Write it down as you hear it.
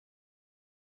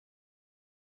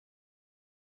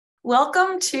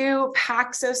Welcome to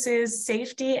Paxos's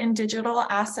Safety and Digital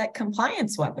Asset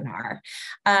Compliance webinar.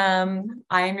 I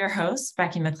am your host,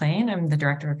 Becky McLean. I'm the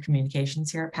Director of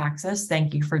Communications here at Paxos.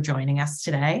 Thank you for joining us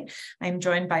today. I'm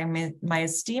joined by my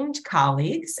esteemed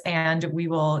colleagues, and we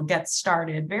will get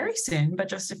started very soon, but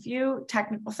just a few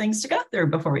technical things to go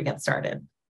through before we get started.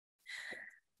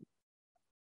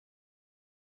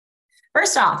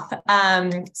 First off,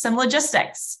 some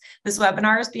logistics. This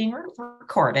webinar is being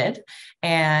recorded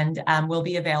and will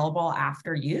be available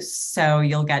after use. So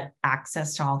you'll get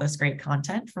access to all this great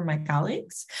content from my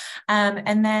colleagues.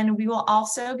 And then we will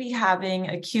also be having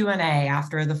a Q&A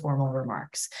after the formal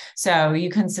remarks. So you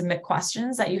can submit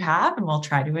questions that you have and we'll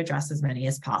try to address as many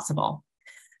as possible.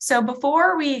 So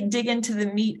before we dig into the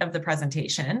meat of the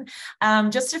presentation,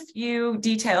 just a few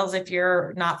details if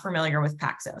you're not familiar with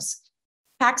Paxos.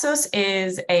 Paxos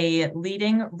is a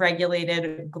leading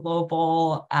regulated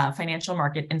global financial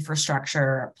market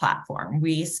infrastructure platform.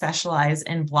 We specialize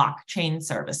in blockchain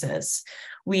services.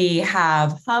 We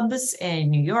have hubs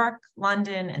in New York,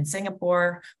 London, and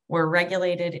Singapore. We're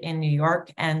regulated in New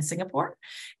York and Singapore,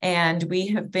 and we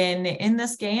have been in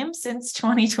this game since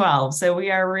 2012. So we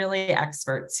are really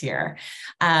experts here.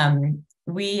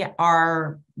 We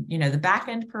are, the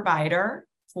back-end provider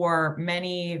for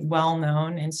many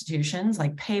well-known institutions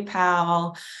like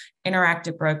PayPal,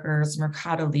 Interactive Brokers,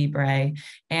 Mercado Libre.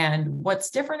 And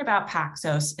what's different about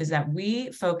Paxos is that we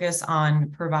focus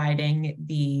on providing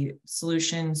the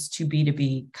solutions to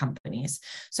B2B companies.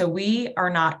 So we are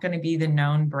not going to be the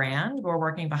known brand. We're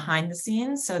working behind the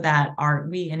scenes so that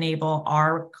we enable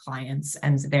our clients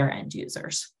and their end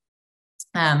users.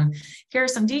 Here are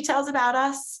some details about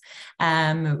us.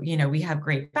 We have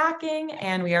great backing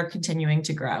and we are continuing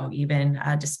to grow even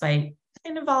despite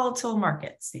kind of volatile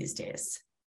markets these days.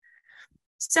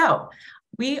 So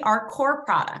our core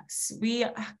products, we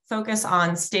focus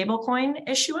on stablecoin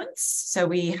issuance. So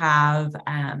we have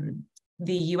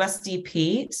the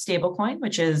USDP stablecoin,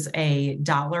 which is a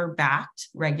dollar-backed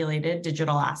regulated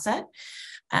digital asset.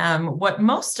 What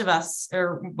most of us,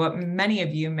 or what many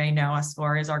of you may know us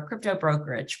for, is our crypto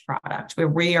brokerage product, where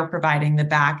we are providing the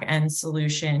back-end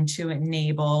solution to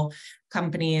enable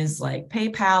companies like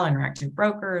PayPal, Interactive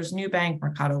Brokers, Nubank,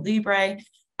 Mercado Libre.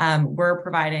 We're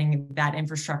providing that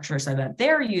infrastructure so that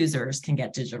their users can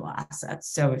get digital assets.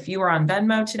 So if you are on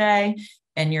Venmo today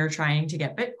and you're trying to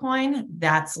get Bitcoin,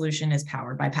 that solution is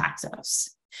powered by Paxos.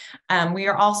 We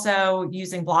are also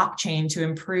using blockchain to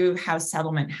improve how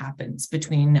settlement happens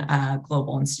between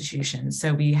global institutions.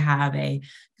 So we have a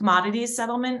commodities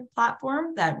settlement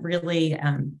platform that really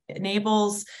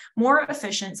enables more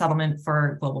efficient settlement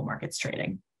for global markets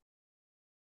trading.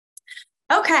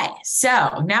 Okay,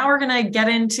 so now we're going to get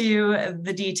into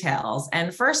the details.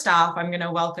 And first off, I'm going to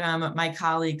welcome my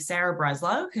colleague, Sarah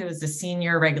Breslow, who is the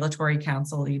Senior Regulatory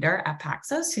Counsel Leader at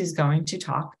Paxos, who's going to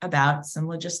talk about some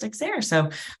logistics there. So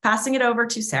passing it over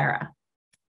to Sarah.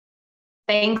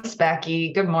 Thanks,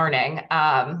 Becky. Good morning.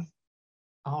 All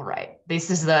right,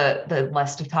 this is the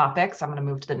list of topics. I'm going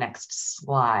to move to the next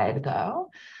slide, though.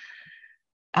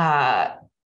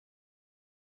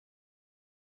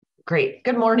 Great.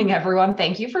 Good morning, everyone.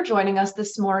 Thank you for joining us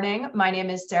this morning. My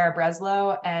name is Sarah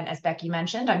Breslow, and as Becky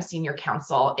mentioned, I'm Senior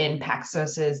Counsel in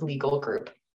Paxos's legal group.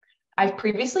 I've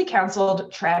previously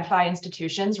counseled TradFi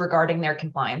institutions regarding their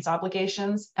compliance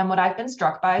obligations, and what I've been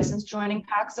struck by since joining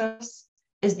Paxos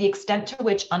is the extent to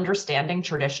which understanding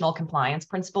traditional compliance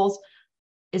principles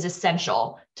is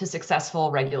essential to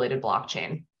successful regulated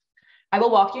blockchain. I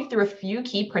will walk you through a few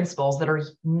key principles that are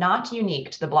not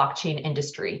unique to the blockchain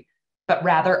industry, but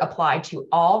rather apply to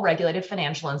all regulated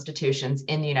financial institutions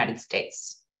in the United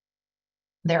States.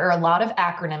 There are a lot of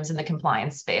acronyms in the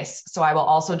compliance space, so I will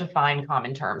also define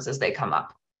common terms as they come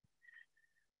up.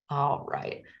 All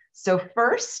right, so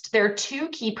first, there are two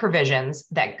key provisions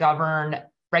that govern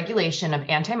regulation of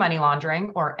anti-money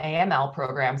laundering, or AML,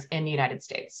 programs in the United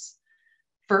States.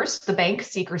 First, the Bank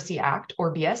Secrecy Act,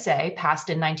 or BSA, passed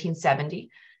in 1970,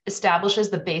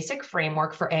 establishes the basic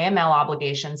framework for AML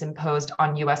obligations imposed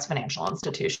on U.S. financial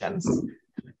institutions.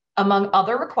 Among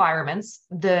other requirements,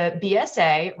 the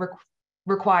BSA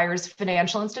requires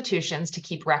financial institutions to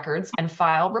keep records and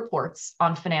file reports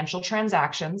on financial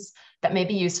transactions that may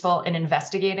be useful in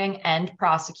investigating and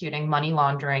prosecuting money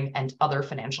laundering and other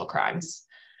financial crimes.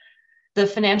 The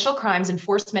Financial Crimes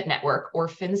Enforcement Network, or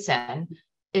FinCEN,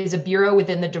 is a bureau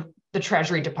within the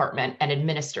Treasury Department and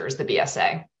administers the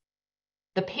BSA.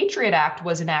 The Patriot Act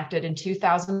was enacted in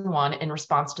 2001 in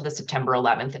response to the September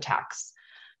 11th attacks.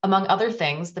 Among other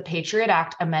things, the Patriot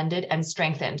Act amended and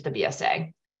strengthened the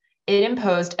BSA. It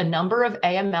imposed a number of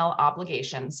AML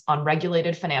obligations on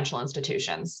regulated financial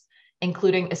institutions,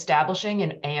 including establishing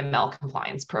an AML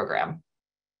compliance program.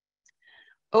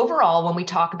 Overall, when we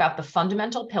talk about the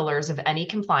fundamental pillars of any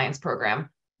compliance program,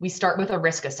 we start with a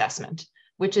risk assessment,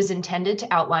 which is intended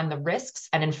to outline the risks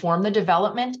and inform the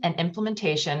development and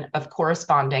implementation of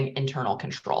corresponding internal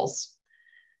controls.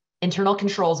 Internal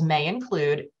controls may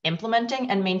include implementing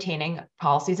and maintaining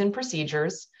policies and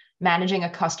procedures, managing a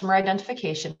customer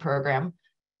identification program,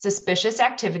 suspicious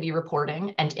activity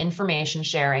reporting and information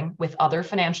sharing with other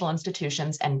financial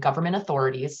institutions and government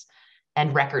authorities,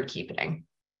 and record keeping.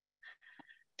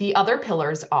 The other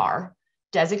pillars are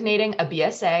designating a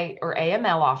BSA or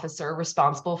AML officer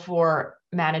responsible for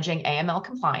managing AML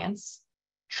compliance,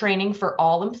 training for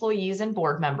all employees and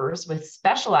board members with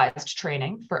specialized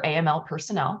training for AML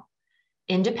personnel,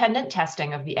 independent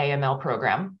testing of the AML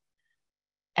program,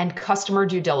 and customer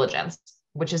due diligence,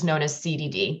 which is known as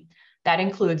CDD. That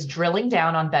includes drilling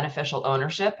down on beneficial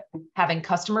ownership, having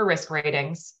customer risk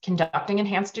ratings, conducting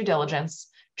enhanced due diligence,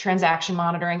 transaction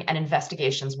monitoring, and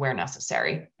investigations where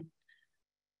necessary.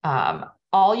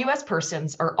 All U.S.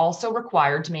 persons are also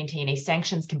required to maintain a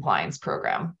sanctions compliance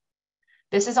program.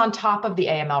 This is on top of the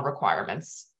AML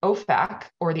requirements. OFAC,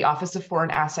 or the Office of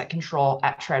Foreign Asset Control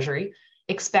at Treasury,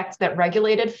 expects that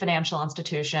regulated financial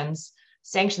institutions'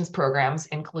 sanctions programs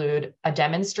include a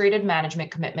demonstrated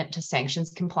management commitment to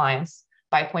sanctions compliance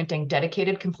by appointing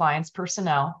dedicated compliance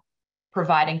personnel,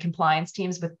 providing compliance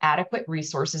teams with adequate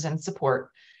resources and support,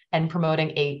 and promoting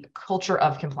a culture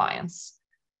of compliance,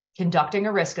 conducting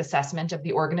a risk assessment of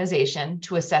the organization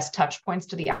to assess touch points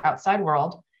to the outside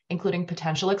world, including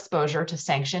potential exposure to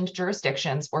sanctioned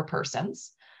jurisdictions or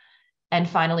persons, and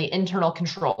finally, internal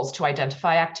controls to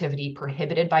identify activity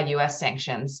prohibited by U.S.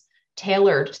 sanctions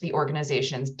tailored to the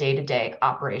organization's day-to-day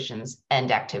operations and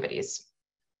activities.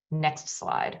 Next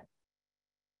slide.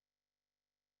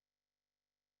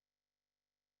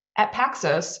 At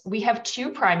Paxos, we have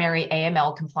two primary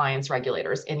AML compliance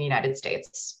regulators in the United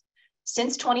States.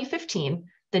 Since 2015,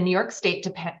 the New York State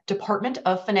Department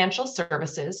of Financial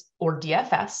Services, or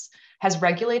DFS, has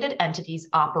regulated entities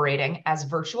operating as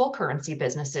virtual currency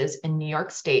businesses in New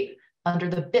York State under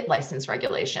the BitLicense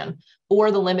regulation,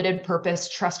 or the limited purpose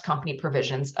trust company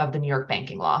provisions of the New York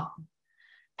banking law.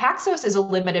 Paxos is a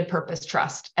limited purpose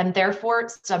trust and therefore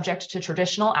subject to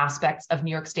traditional aspects of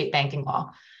New York State banking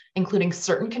law, including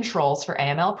certain controls for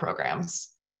AML programs.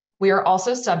 We are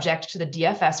also subject to the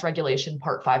DFS regulation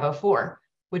Part 504,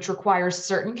 which requires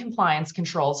certain compliance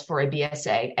controls for a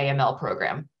BSA AML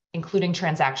program, including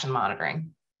transaction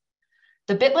monitoring.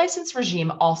 The BitLicense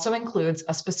regime also includes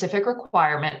a specific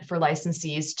requirement for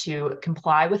licensees to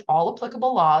comply with all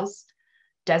applicable laws,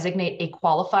 designate a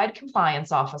qualified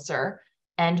compliance officer,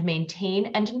 and maintain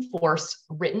and enforce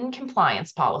written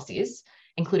compliance policies,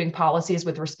 including policies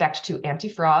with respect to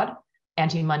anti-fraud,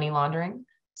 anti-money laundering,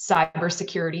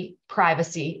 cybersecurity,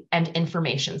 privacy, and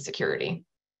information security.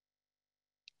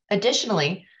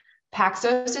 Additionally,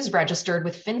 Paxos is registered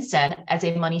with FinCEN as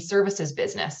a money services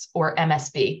business, or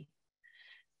MSB.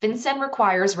 FinCEN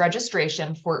requires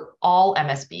registration for all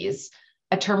MSBs,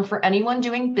 a term for anyone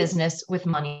doing business with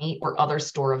money or other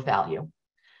store of value.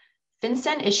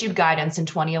 FinCEN issued guidance in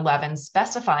 2011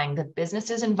 specifying that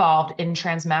businesses involved in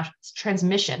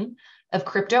transmission of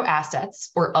crypto assets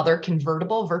or other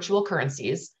convertible virtual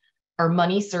currencies are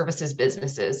money services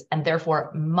businesses and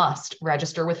therefore must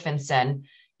register with FinCEN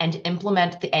and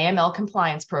implement the AML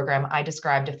compliance program I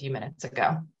described a few minutes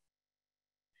ago.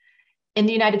 In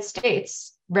the United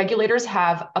States, regulators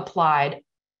have applied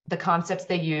the concepts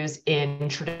they use in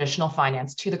traditional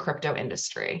finance to the crypto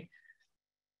industry.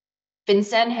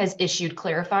 FinCEN has issued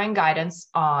clarifying guidance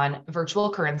on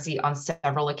virtual currency on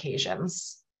several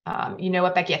occasions. You know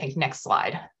what, Becky? I think next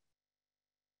slide.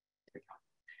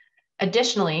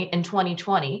 Additionally, in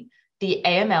 2020, the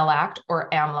AML Act, or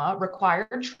AMLA,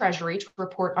 required Treasury to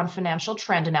report on financial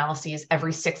trend analyses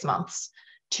every 6 months,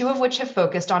 2 of which have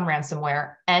focused on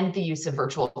ransomware and the use of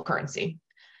virtual currency.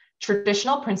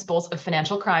 Traditional principles of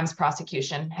financial crimes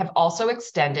prosecution have also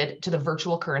extended to the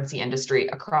virtual currency industry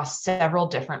across several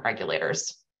different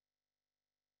regulators.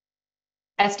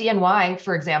 SDNY,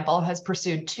 for example, has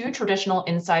pursued 2 traditional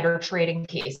insider trading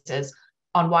cases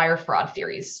on wire fraud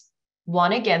theories.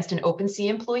 One against an OpenSea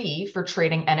employee for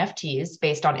trading NFTs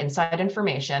based on inside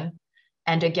information,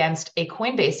 and against a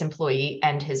Coinbase employee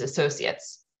and his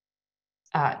associates.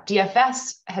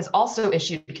 DFS has also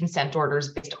issued consent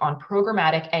orders based on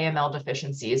programmatic AML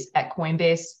deficiencies at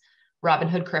Coinbase,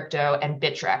 Robinhood Crypto, and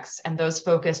Bittrex, and those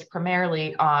focused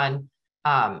primarily on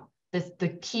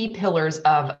the key pillars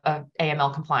of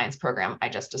AML compliance program I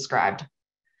just described.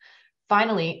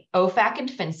 Finally, OFAC and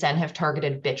FinCEN have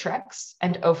targeted Bittrex,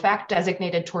 and OFAC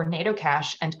designated Tornado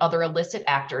Cash and other illicit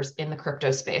actors in the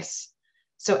crypto space.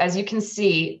 So as you can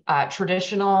see,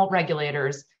 traditional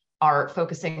regulators are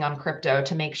focusing on crypto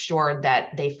to make sure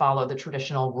that they follow the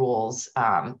traditional rules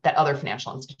that other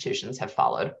financial institutions have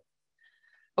followed.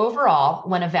 Overall,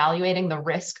 when evaluating the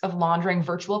risk of laundering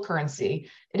virtual currency,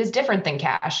 it is different than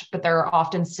cash, but there are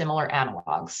often similar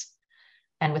analogs.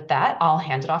 And with that, I'll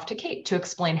hand it off to Kate to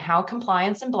explain how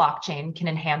compliance and blockchain can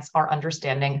enhance our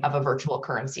understanding of a virtual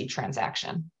currency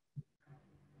transaction.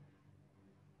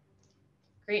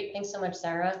 Great, thanks so much,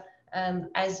 Sarah.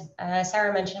 As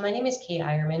Sarah mentioned, my name is Kate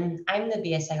Eierman. I'm the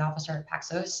BSA officer at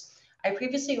Paxos. I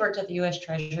previously worked at the U.S.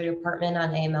 Treasury Department on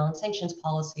AML and sanctions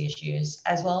policy issues,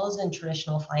 as well as in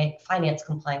traditional finance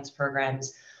compliance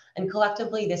programs. And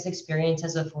collectively, this experience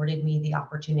has afforded me the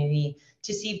opportunity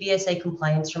to see BSA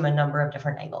compliance from a number of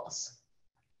different angles.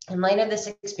 In light of this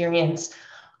experience,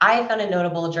 I found it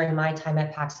notable during my time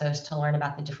at Paxos to learn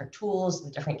about the different tools,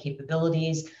 the different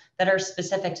capabilities that are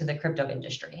specific to the crypto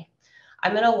industry.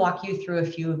 I'm going to walk you through a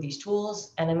few of these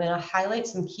tools, and I'm going to highlight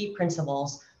some key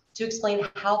principles to explain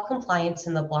how compliance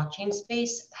in the blockchain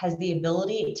space has the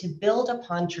ability to build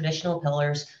upon traditional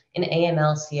pillars in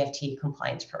AML CFT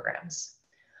compliance programs.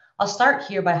 I'll start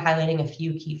here by highlighting a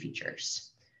few key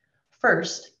features.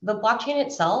 First, the blockchain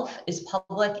itself is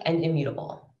public and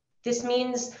immutable. This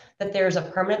means that there is a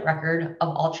permanent record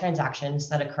of all transactions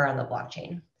that occur on the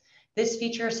blockchain. This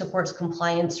feature supports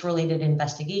compliance-related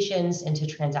investigations into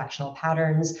transactional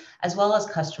patterns, as well as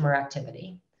customer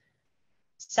activity.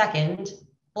 Second,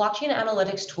 blockchain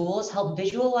analytics tools help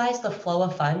visualize the flow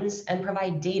of funds and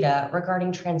provide data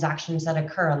regarding transactions that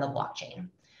occur on the blockchain.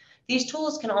 These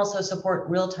tools can also support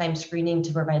real-time screening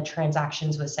to prevent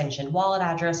transactions with sanctioned wallet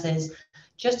addresses,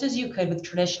 just as you could with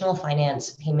traditional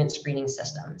finance payment screening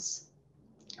systems.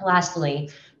 Lastly,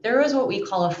 there is what we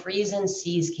call a freeze and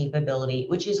seize capability,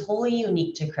 which is wholly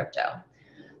unique to crypto.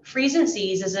 Freeze and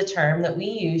seize is a term that we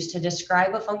use to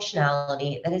describe a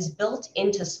functionality that is built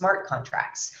into smart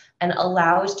contracts and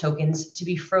allows tokens to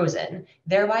be frozen,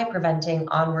 thereby preventing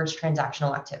onwards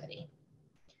transactional activity.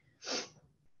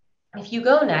 If you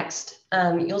go next,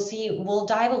 you'll see we'll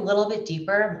dive a little bit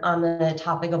deeper on the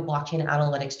topic of blockchain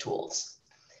analytics tools.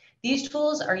 These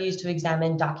tools are used to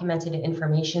examine documented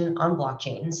information on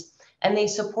blockchains, and they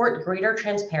support greater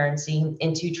transparency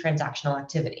into transactional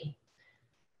activity.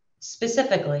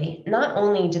 Specifically, not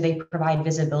only do they provide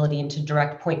visibility into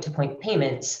direct point-to-point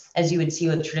payments, as you would see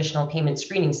with traditional payment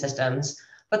screening systems,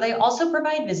 but they also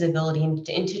provide visibility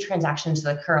into transactions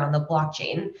that occur on the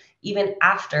blockchain, even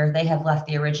after they have left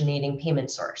the originating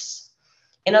payment source.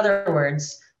 In other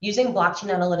words, using blockchain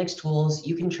analytics tools,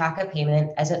 you can track a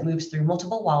payment as it moves through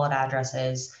multiple wallet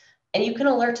addresses, and you can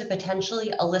alert to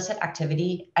potentially illicit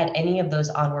activity at any of those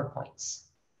onward points.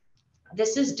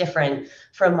 This is different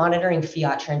from monitoring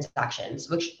fiat transactions,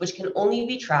 which can only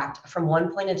be tracked from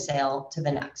one point of sale to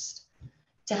the next.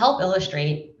 To help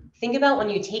illustrate, think about when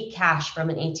you take cash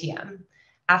from an ATM.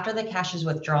 After the cash is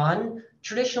withdrawn,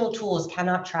 traditional tools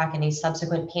cannot track any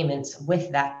subsequent payments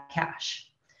with that cash.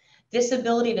 This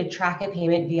ability to track a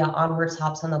payment via onwards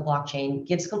hops on the blockchain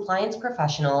gives compliance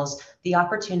professionals the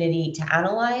opportunity to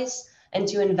analyze and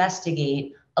to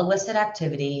investigate illicit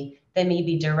activity that may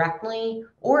be directly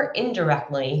or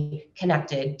indirectly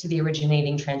connected to the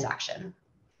originating transaction.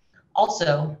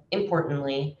 Also,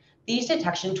 importantly, these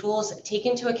detection tools take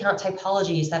into account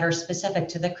typologies that are specific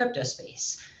to the crypto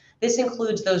space. This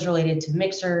includes those related to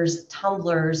mixers,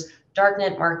 tumblers,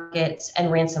 darknet markets, and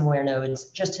ransomware nodes,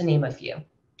 just to name a few.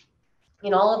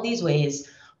 In all of these ways,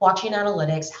 blockchain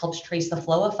analytics helps trace the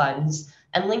flow of funds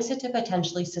and links it to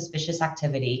potentially suspicious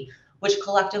activity, which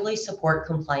collectively support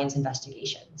compliance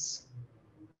investigations.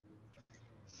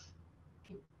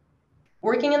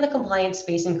 Working in the compliance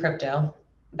space in crypto,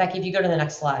 Becky, if you go to the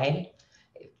next slide.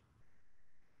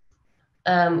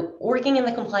 Working in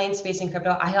the compliance space in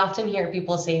crypto, I often hear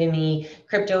people say to me,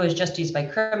 crypto is just used by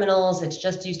criminals, it's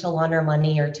just used to launder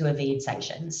money or to evade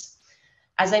sanctions.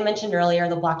 As I mentioned earlier,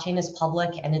 the blockchain is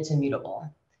public and it's immutable.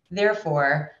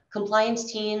 Therefore,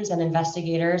 compliance teams and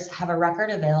investigators have a record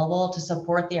available to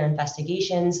support their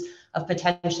investigations of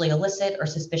potentially illicit or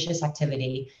suspicious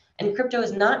activity, and crypto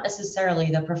is not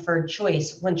necessarily the preferred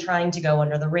choice when trying to go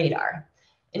under the radar.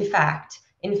 In fact,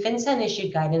 in FinCEN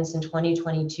issued guidance in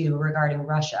 2022 regarding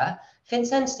Russia,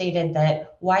 FinCEN stated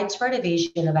that widespread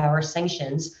evasion of our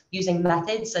sanctions using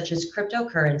methods such as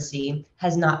cryptocurrency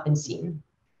has not been seen.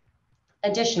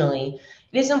 Additionally,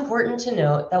 it is important to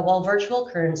note that while virtual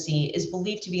currency is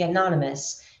believed to be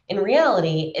anonymous, in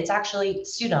reality, it's actually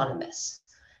pseudonymous.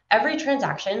 Every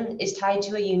transaction is tied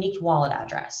to a unique wallet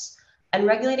address. and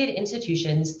regulated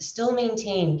institutions still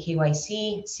maintain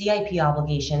KYC, CIP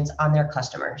obligations on their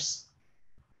customers.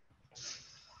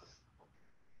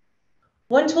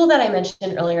 One tool that I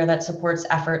mentioned earlier that supports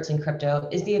efforts in crypto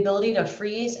is the ability to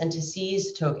freeze and to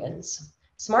seize tokens.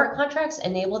 Smart contracts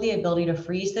enable the ability to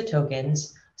freeze the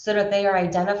tokens so that they are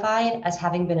identified as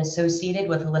having been associated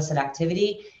with illicit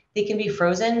activity. They can be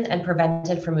frozen and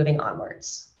prevented from moving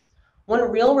onwards. One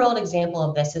real-world example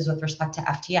of this is with respect to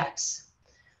FTX.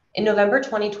 In November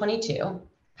 2022,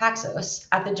 Paxos,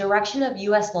 at the direction of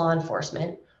US law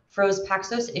enforcement, froze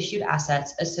Paxos issued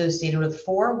assets associated with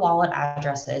 4 wallet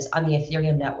addresses on the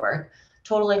Ethereum network,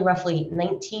 totaling roughly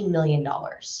 $19 million.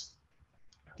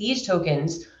 These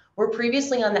tokens were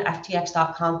previously on the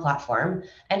FTX.com platform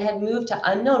and had moved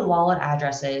to unknown wallet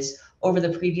addresses over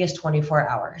the previous 24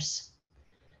 hours.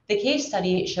 This case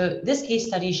study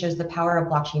shows the power of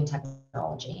blockchain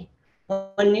technology.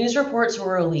 When news reports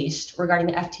were released regarding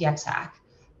the FTX hack,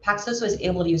 Paxos was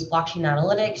able to use blockchain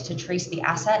analytics to trace the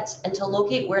assets and to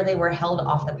locate where they were held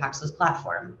off the Paxos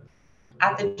platform.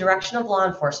 At the direction of law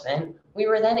enforcement, we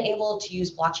were then able to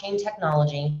use blockchain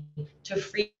technology to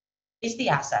freeze the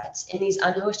assets in these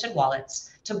unhosted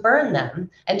wallets, to burn them,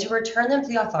 and to return them to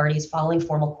the authorities following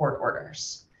formal court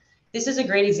orders. This is a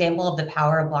great example of the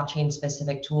power of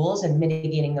blockchain-specific tools in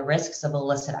mitigating the risks of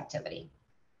illicit activity.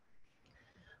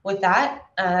 With that,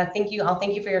 thank you. I'll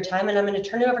thank you for your time, and I'm going to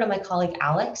turn it over to my colleague,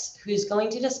 Alex, who's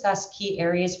going to discuss key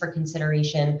areas for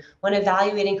consideration when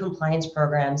evaluating compliance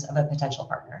programs of a potential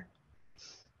partner.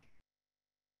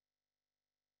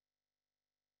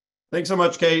 Thanks so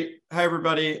much, Kate. Hi,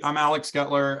 everybody. I'm Alex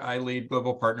Gutler. I lead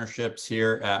global partnerships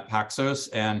here at Paxos,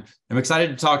 and I'm excited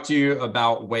to talk to you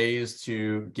about ways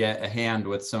to get a hand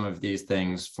with some of these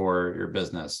things for your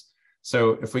business.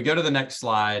 So if we go to the next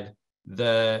slide,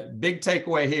 the big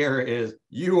takeaway here is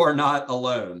you are not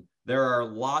alone. There are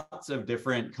lots of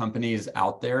different companies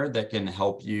out there that can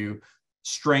help you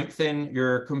strengthen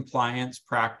your compliance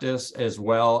practice as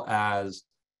well as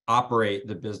operate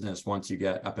the business once you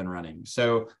get up and running.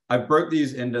 So I broke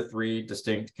these into 3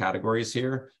 distinct categories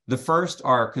here. The first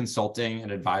are consulting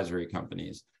and advisory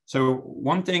companies. So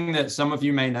one thing that some of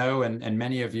you may know, and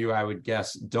many of you I would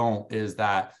guess don't, is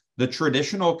that the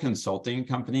traditional consulting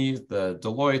companies, the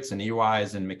Deloittes and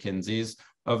EYs and McKinseys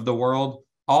of the world,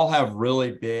 all have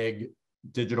really big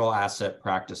digital asset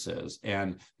practices.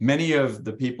 And many of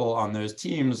the people on those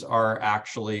teams are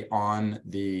actually on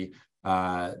the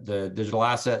digital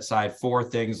asset side for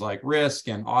things like risk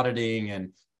and auditing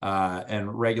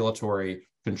and regulatory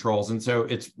controls. And so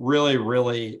it's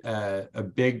really a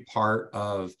big part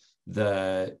of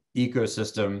the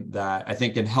ecosystem that I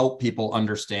think can help people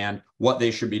understand what they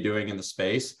should be doing in the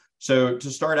space. So to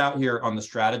start out here on the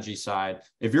strategy side,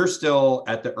 if you're still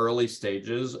at the early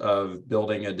stages of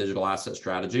building a digital asset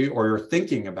strategy, or you're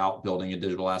thinking about building a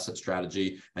digital asset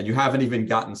strategy and you haven't even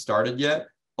gotten started yet,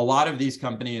 a lot of these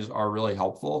companies are really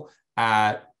helpful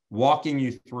at walking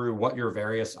you through what your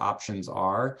various options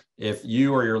are. If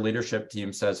you or your leadership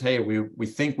team says, hey, we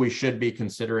think we should be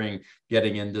considering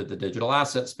getting into the digital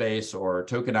asset space or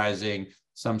tokenizing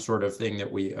some sort of thing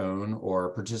that we own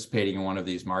or participating in one of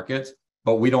these markets,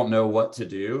 but we don't know what to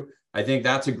do, I think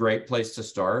that's a great place to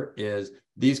start. Is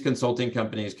these consulting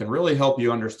companies can really help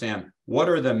you understand what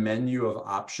are the menu of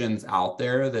options out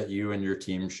there that you and your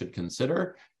team should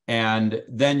consider. And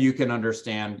then you can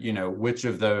understand, which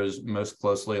of those most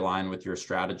closely align with your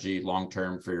strategy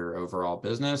long-term for your overall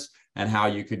business and how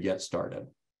you could get started.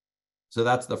 So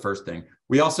that's the first thing.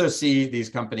 We also see these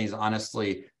companies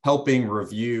honestly helping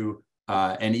review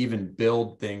and even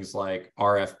build things like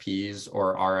RFPs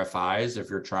or RFIs if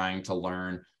you're trying to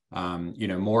learn,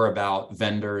 more about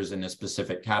vendors in a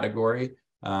specific category.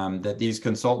 That these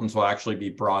consultants will actually be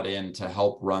brought in to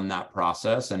help run that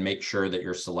process and make sure that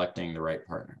you're selecting the right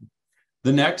partner.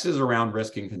 The next is around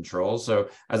risk and control. So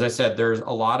as I said, there's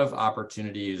a lot of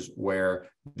opportunities where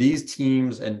these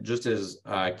teams, and just as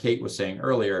Kate was saying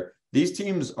earlier, these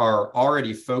teams are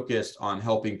already focused on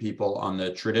helping people on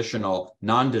the traditional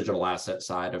non-digital asset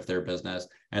side of their business.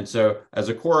 And so as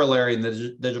a corollary in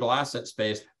the digital asset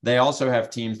space, they also have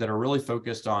teams that are really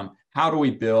focused on how do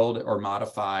we build or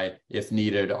modify, if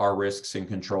needed, our risks and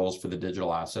controls for the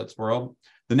digital assets world.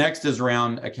 The next is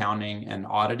around accounting and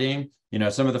auditing.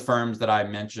 Some of the firms that I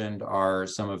mentioned are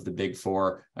some of the big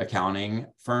 4 accounting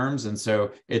firms. And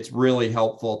so it's really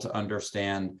helpful to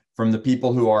understand from the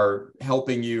people who are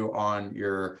helping you on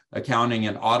your accounting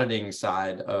and auditing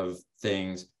side of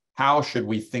things, how should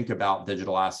we think about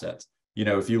digital assets?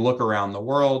 If you look around the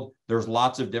world, there's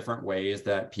lots of different ways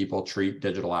that people treat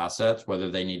digital assets,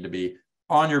 whether they need to be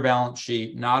on your balance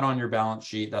sheet, not on your balance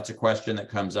sheet? That's a question that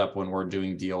comes up when we're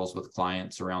doing deals with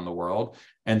clients around the world.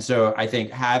 And so I think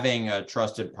having a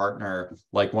trusted partner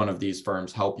like one of these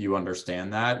firms help you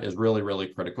understand that is really, really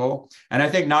critical. And I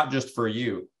think not just for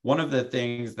you, one of the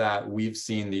things that we've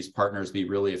seen these partners be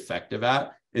really effective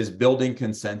at is building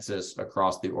consensus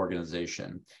across the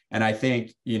organization. And I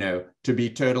think, to be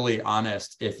totally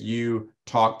honest, if you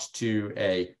talked to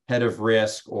a head of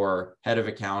risk or head of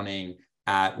accounting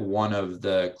at one of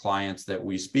the clients that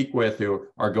we speak with who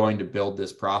are going to build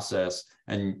this process,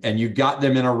 and you got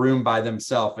them in a room by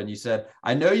themselves and you said,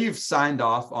 I know you've signed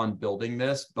off on building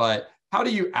this, but how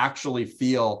do you actually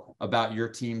feel about your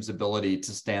team's ability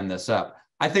to stand this up?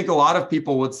 I think a lot of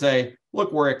people would say,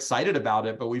 look, we're excited about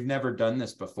it, but we've never done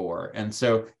this before. And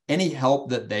so any help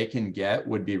that they can get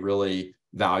would be really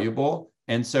valuable.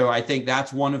 And so I think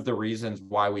that's one of the reasons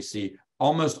why we see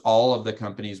almost all of the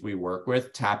companies we work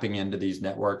with tapping into these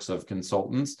networks of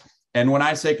consultants. And when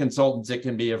I say consultants, it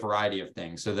can be a variety of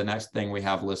things. So the next thing we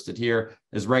have listed here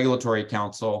is regulatory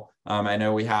counsel. I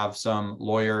know we have some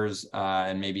lawyers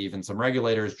and maybe even some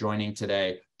regulators joining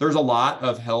today. There's a lot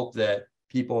of help that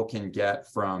people can get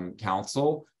from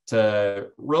counsel to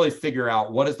really figure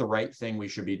out what is the right thing we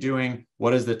should be doing,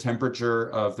 what is the temperature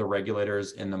of the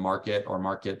regulators in the market or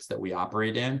markets that we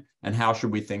operate in, and how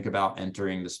should we think about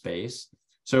entering the space.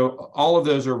 So all of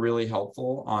those are really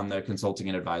helpful on the consulting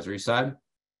and advisory side.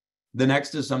 The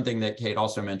next is something that Kate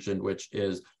also mentioned, which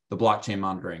is the blockchain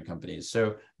monitoring companies.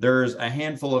 So there's a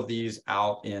handful of these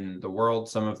out in the world.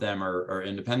 Some of them are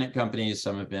independent companies.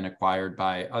 Some have been acquired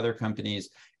by other companies.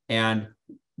 And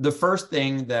the first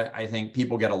thing that I think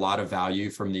people get a lot of value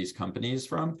from these companies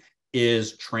from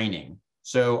is training.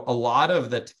 So a lot of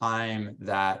the time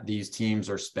that these teams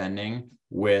are spending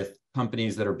with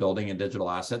companies that are building a digital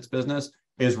assets business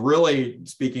is really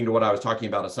speaking to what I was talking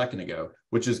about a second ago,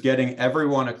 which is getting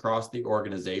everyone across the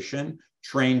organization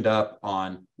trained up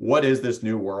on what is this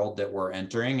new world that we're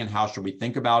entering and how should we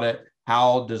think about it?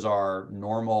 How does our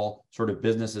normal sort of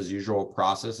business as usual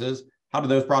processes, how do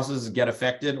those processes get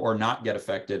affected or not get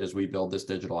affected as we build this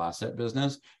digital asset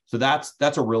business? So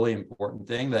that's a really important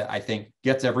thing that I think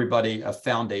gets everybody a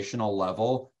foundational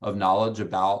level of knowledge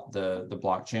about the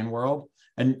blockchain world.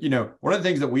 And, one of the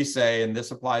things that we say, and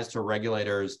this applies to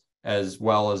regulators as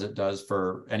well as it does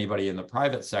for anybody in the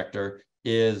private sector,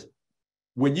 is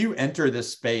when you enter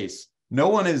this space, no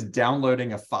one is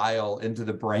downloading a file into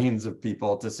the brains of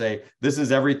people to say, this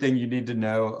is everything you need to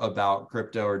know about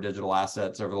crypto or digital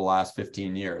assets over the last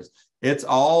 15 years. It's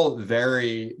all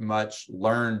very much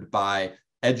learned by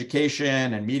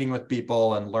education and meeting with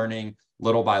people and learning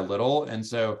little by little. And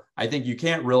so I think you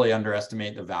can't really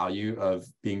underestimate the value of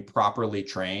being properly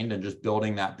trained and just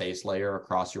building that base layer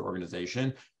across your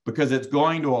organization, because it's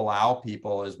going to allow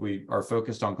people, as we are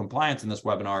focused on compliance in this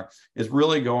webinar, is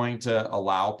really going to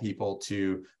allow people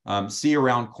to see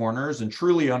around corners and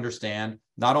truly understand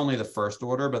not only the first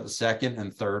order, but the second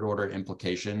and third order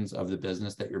implications of the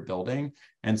business that you're building.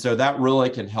 And so that really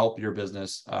can help your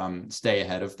business stay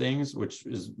ahead of things, which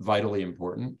is vitally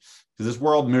important because this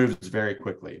world moves very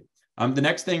quickly. The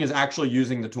next thing is actually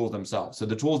using the tools themselves. So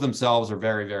the tools themselves are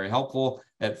very, very helpful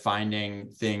at finding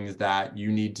things that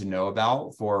you need to know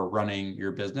about for running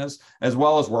your business, as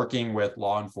well as working with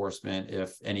law enforcement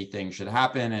if anything should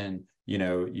happen and you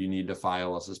need to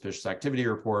file a suspicious activity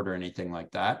report or anything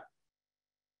like that.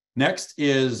 Next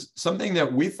is something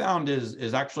that we found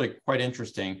is actually quite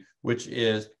interesting, which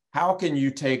is how can you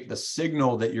take the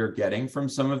signal that you're getting from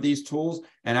some of these tools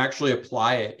and actually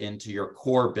apply it into your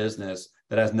core business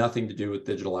that has nothing to do with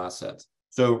digital assets.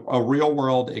 So a real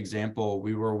world example,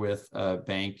 we were with a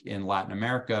bank in Latin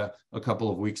America a couple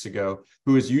of weeks ago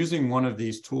who is using one of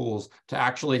these tools to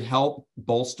actually help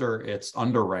bolster its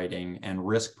underwriting and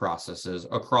risk processes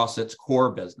across its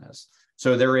core business.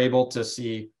 So they're able to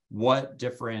see what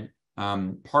different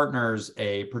partners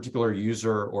a particular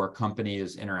user or company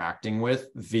is interacting with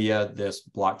via this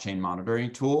blockchain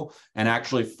monitoring tool and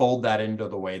actually fold that into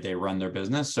the way they run their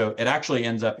business. So it actually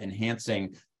ends up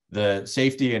enhancing the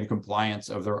safety and compliance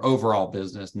of their overall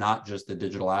business, not just the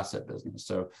digital asset business.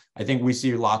 So I think we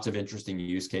see lots of interesting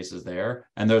use cases there,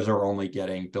 and those are only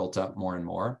getting built up more and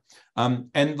more.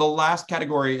 And the last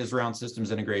category is around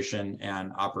systems integration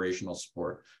and operational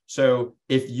support. So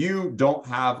if you don't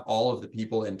have all of the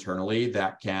people internally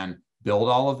that can build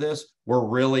all of this, we're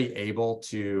really able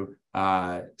to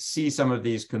see some of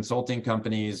these consulting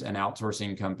companies and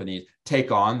outsourcing companies take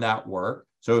on that work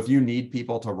So if you need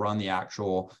people to run the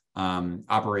actual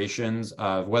operations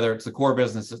of whether it's the core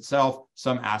business itself,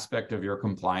 some aspect of your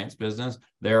compliance business,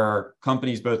 there are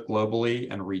companies both globally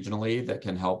and regionally that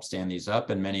can help stand these up.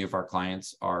 And many of our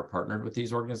clients are partnered with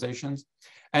these organizations.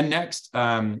 And next,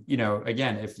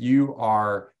 again, if you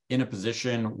are in a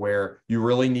position where you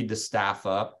really need to staff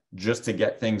up just to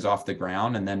get things off the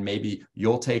ground, and then maybe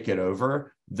you'll take it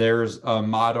over, there's a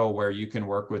model where you can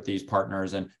work with these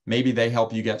partners and maybe they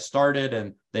help you get started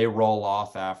and they roll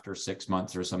off after 6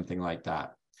 months or something like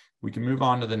that. We can move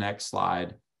on to the next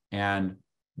slide. And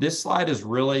this slide is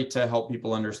really to help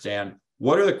people understand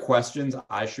what are the questions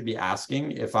I should be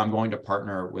asking if I'm going to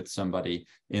partner with somebody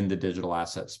in the digital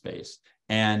asset space.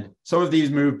 And some of these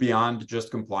move beyond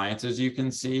just compliance, as you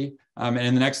can see. And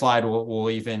in the next slide, we'll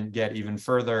even get even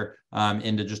further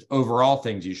into just overall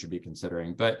things you should be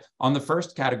considering. But on the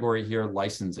first category here,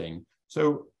 licensing.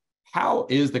 So how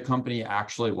is the company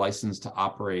actually licensed to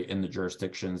operate in the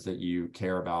jurisdictions that you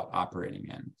care about operating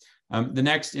in? The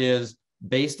next is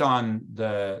based on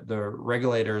the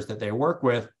regulators that they work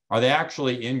with, are they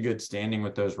actually in good standing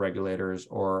with those regulators,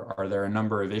 or are there a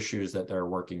number of issues that they're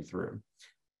working through?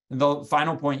 And the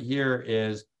final point here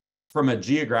is from a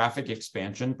geographic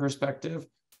expansion perspective,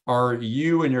 are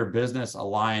you and your business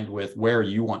aligned with where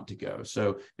you want to go?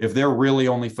 So if they're really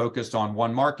only focused on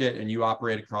one market and you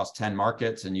operate across 10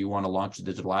 markets and you want to launch a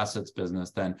digital assets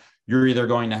business, then you're either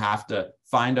going to have to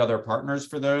find other partners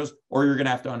for those, or you're going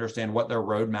to have to understand what their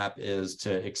roadmap is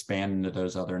to expand into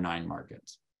those other 9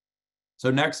 markets.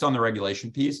 So next on the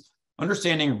regulation piece,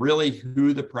 understanding really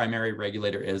who the primary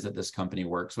regulator is that this company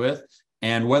works with,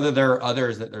 and whether there are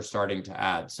others that they're starting to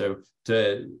add. So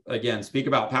to, again, speak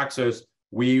about Paxos,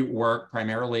 we work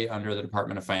primarily under the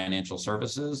Department of Financial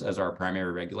Services as our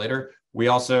primary regulator. We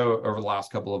also, over the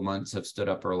last couple of months, have stood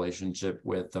up a relationship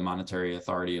with the Monetary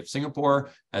Authority of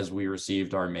Singapore as we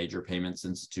received our major payments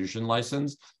institution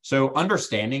license. So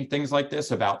understanding things like this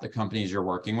about the companies you're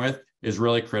working with is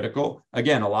really critical.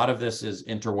 Again, a lot of this is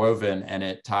interwoven and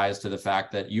it ties to the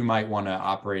fact that you might want to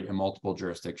operate in multiple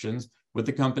jurisdictions with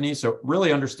the company. So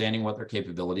really understanding what their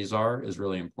capabilities are is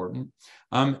really important.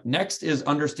 Next is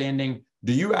understanding,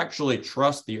 do you actually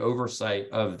trust the oversight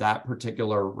of that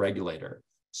particular regulator?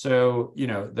 So,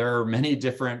 there are many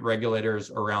different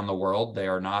regulators around the world. They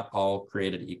are not all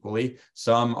created equally.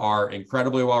 Some are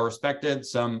incredibly well respected.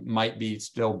 Some might be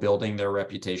still building their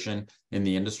reputation in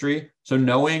the industry. So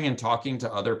knowing and talking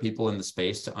to other people in the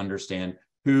space to understand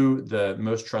who the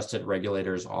most trusted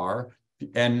regulators are.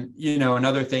 And,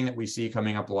 another thing that we see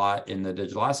coming up a lot in the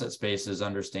digital asset space is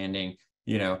understanding,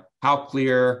 how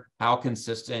clear, how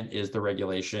consistent is the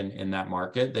regulation in that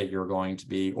market that you're going to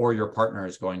be, or your partner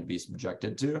is going to be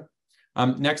subjected to.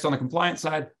 Next, on the compliance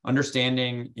side,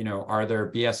 understanding, are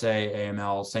there BSA,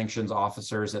 AML sanctions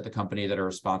officers at the company that are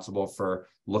responsible for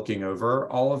looking over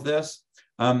all of this?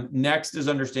 Next is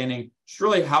understanding just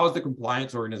really how is the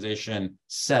compliance organization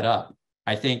set up?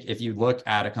 I think if you look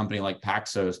at a company like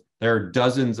Paxos, there are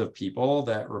dozens of people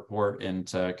that report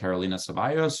into Carolina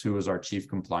Ceballos, who is our chief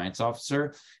compliance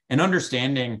officer, and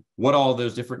understanding what all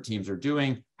those different teams are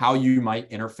doing, how you might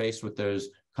interface with those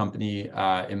company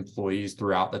employees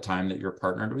throughout the time that you're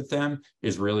partnered with them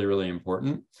is really, really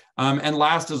important. And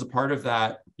last, as a part of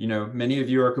that, many of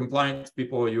you are compliance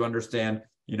people, you understand,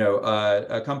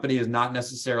 a company is not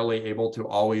necessarily able to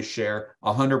always share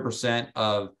 100%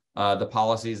 of the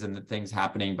policies and the things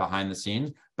happening behind the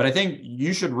scenes. But I think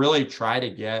you should really try to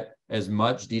get as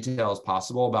much detail as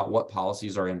possible about what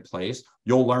policies are in place.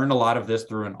 You'll learn a lot of this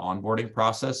through an onboarding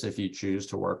process if you choose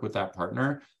to work with that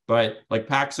partner. But like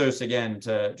Paxos, again,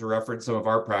 to reference some of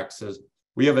our practices,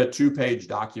 we have a 2-page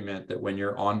document that when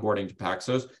you're onboarding to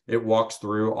Paxos, it walks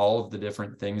through all of the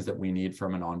different things that we need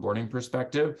from an onboarding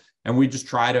perspective. And we just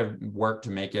try to work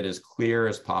to make it as clear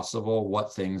as possible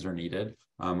what things are needed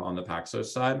on the Paxos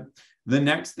side. The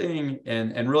next thing,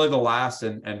 and really the last,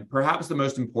 and perhaps the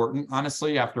most important,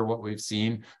 honestly, after what we've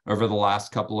seen over the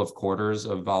last couple of quarters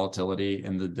of volatility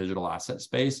in the digital asset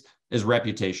space, is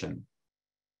reputation.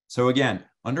 So again,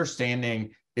 understanding,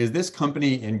 is this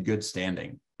company in good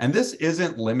standing? And this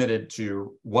isn't limited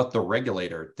to what the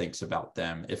regulator thinks about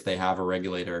them, if they have a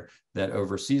regulator that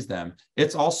oversees them.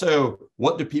 It's also,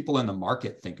 what do people in the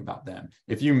market think about them?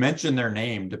 If you mention their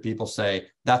name, do people say,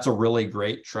 that's a really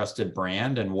great trusted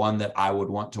brand and one that I would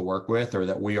want to work with or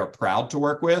that we are proud to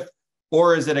work with?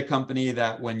 Or is it a company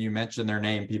that when you mention their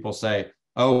name, people say,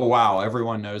 oh, wow,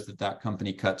 everyone knows that that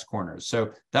company cuts corners.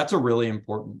 So that's a really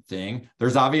important thing.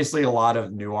 There's obviously a lot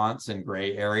of nuance and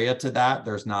gray area to that.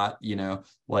 There's not,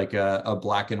 like a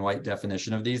black and white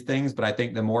definition of these things, but I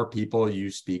think the more people you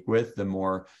speak with, the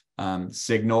more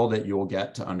signal that you will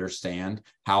get to understand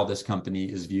how this company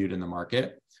is viewed in the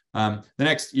market. The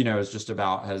next, is just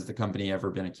about, has the company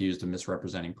ever been accused of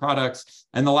misrepresenting products?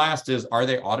 And the last is, are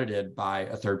they audited by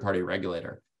a third-party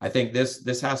regulator? I think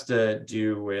this has to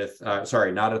do with,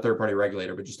 sorry, not a third-party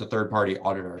regulator, but just a third-party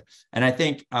auditor. And I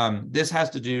think this has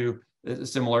to do,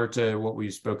 similar to what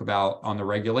we spoke about on the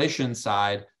regulation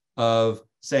side, of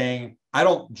saying, I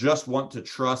don't just want to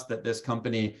trust that this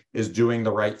company is doing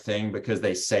the right thing because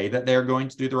they say that they're going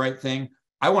to do the right thing.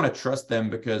 I want to trust them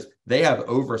because they have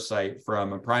oversight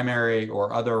from a primary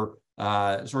or other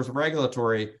source of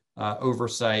regulatory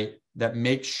oversight that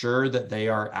makes sure that they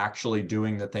are actually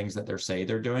doing the things that they say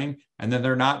they're doing. And then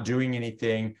they're not doing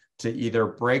anything to either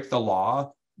break the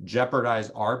law, jeopardize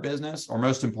our business, or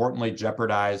most importantly,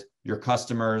 jeopardize your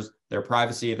customers, their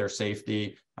privacy, their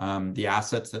safety, the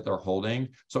assets that they're holding.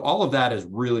 So all of that is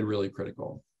really, really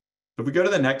critical. If we go to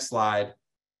the next slide,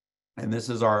 and this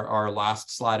is our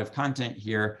last slide of content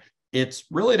here, it's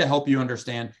really to help you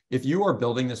understand, if you are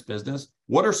building this business,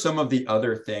 what are some of the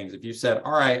other things? If you said,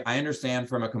 all right, I understand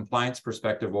from a compliance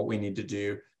perspective what we need to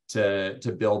do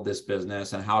to build this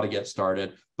business and how to get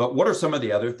started, but what are some of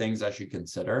the other things I should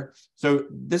consider? So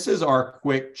this is our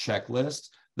quick checklist.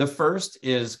 The first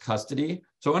is custody.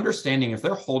 So understanding if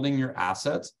they're holding your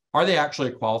assets, are they actually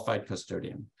a qualified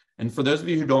custodian? And for those of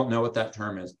you who don't know what that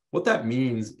term is, what that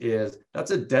means is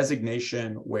that's a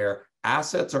designation where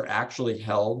assets are actually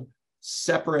held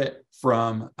separate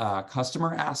from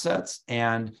customer assets.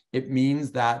 And it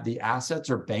means that the assets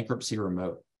are bankruptcy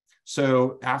remote.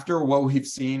 So after what we've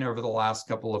seen over the last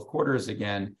couple of quarters,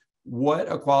 again,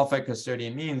 what a qualified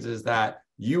custodian means is that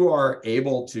you are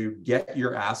able to get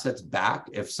your assets back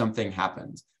if something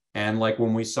happens. And like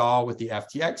when we saw with the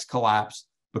FTX collapse,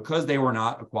 because they were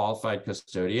not a qualified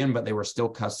custodian, but they were still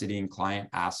custodying client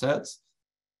assets,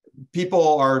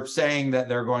 people are saying that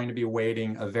they're going to be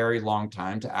waiting a very long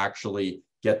time to actually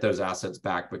get those assets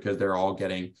back because they're all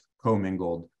getting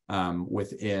commingled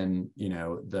within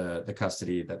the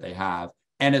custody that they have.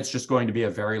 And it's just going to be a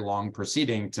very long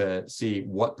proceeding to see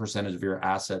what percentage of your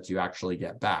assets you actually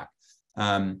get back.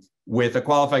 With a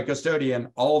qualified custodian,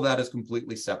 all of that is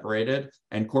completely separated,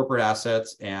 and corporate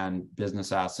assets and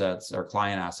business assets or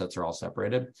client assets are all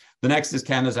separated. The next is,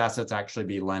 can those assets actually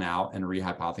be lent out and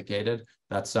rehypothecated?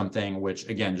 That's something which,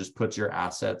 again, just puts your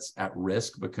assets at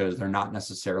risk because they're not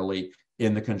necessarily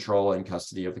in the control and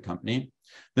custody of the company.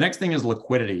 The next thing is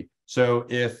liquidity. So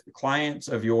if clients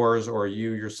of yours or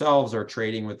you yourselves are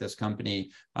trading with this company,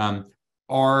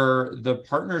 are the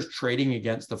partners trading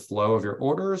against the flow of your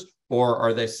orders, or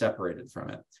are they separated from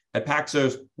it? At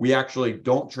Paxos, we actually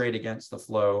don't trade against the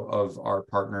flow of our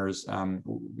partners.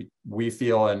 We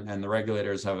feel, and the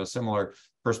regulators have a similar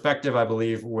perspective, I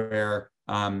believe, where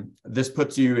this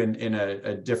puts you in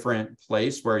a different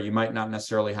place where you might not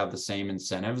necessarily have the same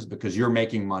incentives because you're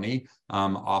making money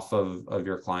off of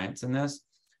your clients in this.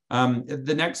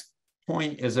 The next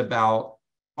point is about,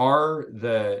 are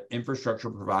the infrastructure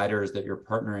providers that you're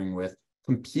partnering with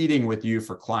competing with you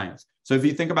for clients? So if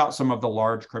you think about some of the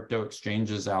large crypto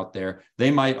exchanges out there,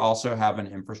 they might also have an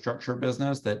infrastructure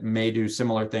business that may do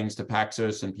similar things to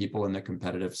Paxos and people in the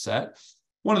competitive set.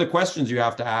 One of the questions you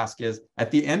have to ask is,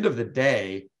 at the end of the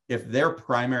day, if their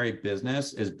primary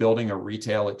business is building a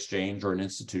retail exchange or an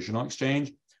institutional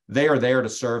exchange, they are there to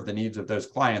serve the needs of those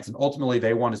clients. And ultimately,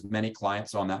 they want as many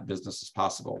clients on that business as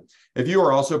possible. If you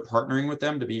are also partnering with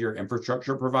them to be your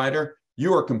infrastructure provider,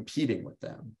 you are competing with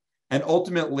them. And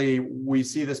ultimately, we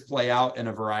see this play out in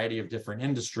a variety of different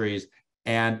industries.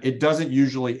 And it doesn't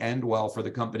usually end well for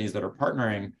the companies that are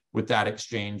partnering with that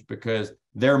exchange because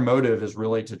their motive is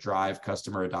really to drive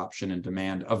customer adoption and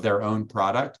demand of their own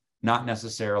product, not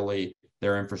necessarily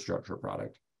their infrastructure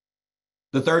product.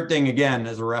 The third thing, again,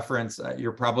 as a reference,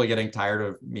 you're probably getting tired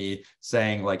of me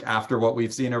saying, like, after what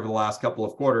we've seen over the last couple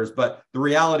of quarters, but the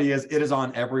reality is it is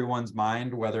on everyone's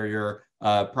mind, whether you're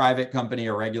a private company,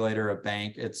 a regulator, a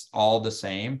bank, it's all the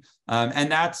same.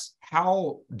 And that's,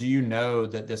 how do you know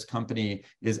that this company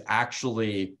is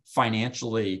actually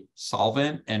financially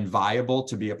solvent and viable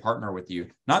to be a partner with you?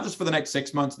 Not just for the next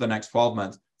 6 months, the next 12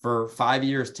 months, for 5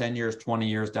 years, 10 years, 20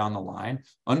 years down the line.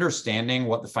 Understanding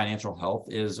what the financial health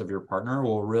is of your partner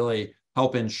will really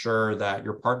help ensure that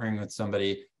you're partnering with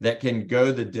somebody that can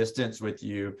go the distance with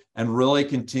you and really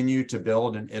continue to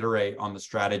build and iterate on the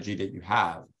strategy that you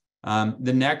have.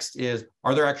 The next is,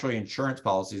 are there actually insurance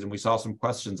policies? And we saw some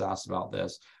questions asked about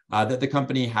this. that the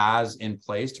company has in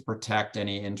place to protect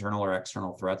any internal or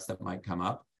external threats that might come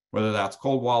up, whether that's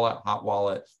cold wallet, hot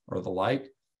wallet, or the like.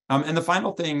 And the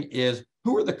final thing is,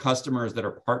 who are the customers that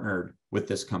are partnered with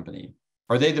this company?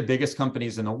 Are they the biggest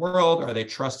companies in the world? Are they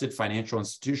trusted financial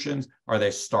institutions? Are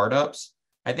they startups?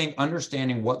 I think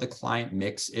understanding what the client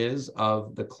mix is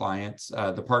of the clients,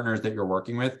 the partners that you're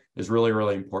working with is really,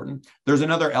 really important. There's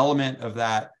another element of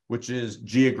that, which is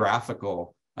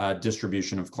geographical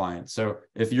distribution of clients. So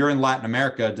if you're in Latin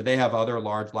America, do they have other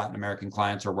large Latin American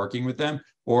clients who are working with them?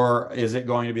 Or is it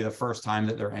going to be the first time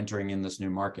that they're entering in this new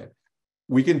market?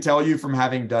 We can tell you from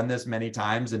having done this many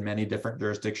times in many different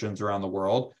jurisdictions around the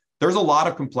world, there's a lot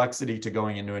of complexity to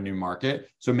going into a new market.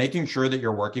 So making sure that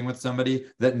you're working with somebody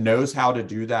that knows how to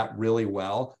do that really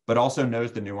well, but also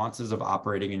knows the nuances of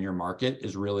operating in your market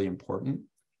is really important.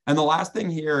 And the last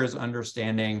thing here is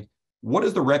understanding, what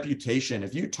is the reputation?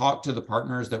 If you talk to the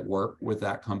partners that work with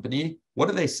that company, what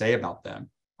do they say about them?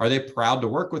 Are they proud to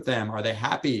work with them? Are they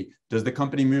happy? Does the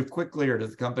company move quickly or does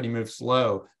the company move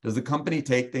slow? Does the company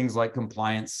take things like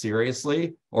compliance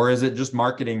seriously? Or is it just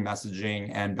marketing messaging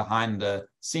and behind the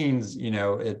scenes,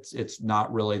 it's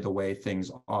not really the way things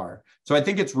are. So I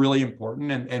think it's really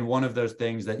important, and one of those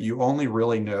things that you only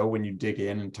really know when you dig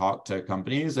in and talk to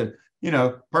companies. And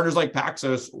partners like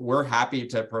Paxos, we're happy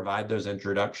to provide those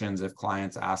introductions if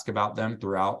clients ask about them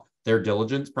throughout their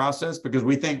diligence process, because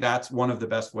we think that's one of the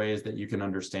best ways that you can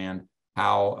understand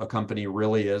how a company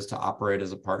really is to operate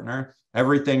as a partner.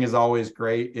 Everything is always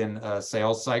great in a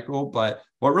sales cycle, but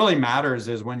what really matters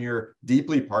is when you're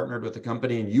deeply partnered with a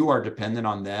company and you are dependent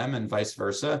on them and vice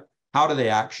versa, how do they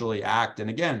actually act?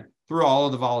 And again, through all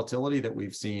of the volatility that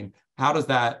we've seen, how does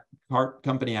that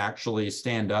company actually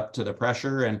stand up to the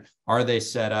pressure? And are they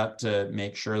set up to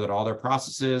make sure that all their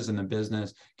processes and the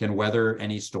business can weather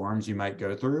any storms you might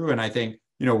go through? And I think,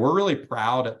 we're really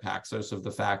proud at Paxos of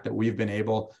the fact that we've been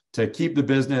able to keep the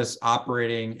business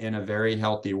operating in a very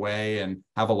healthy way and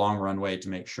have a long runway to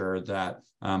make sure that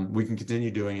we can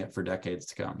continue doing it for decades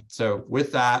to come. So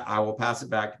with that, I will pass it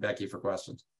back to Becky for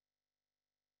questions.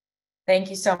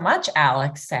 Thank you so much,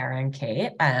 Alex, Sarah, and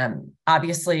Kate.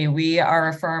 Obviously, we are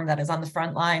a firm that is on the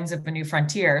front lines of a new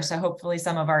frontier, so hopefully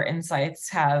some of our insights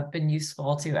have been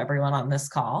useful to everyone on this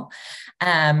call.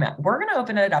 We're going to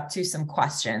open it up to some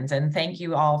questions, and thank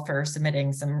you all for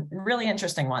submitting some really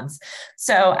interesting ones.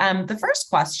 So the first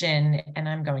question, and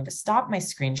I'm going to stop my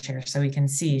screen share so we can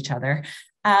see each other.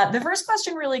 The first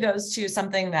question really goes to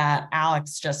something that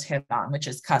Alex just hit on, which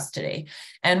is custody.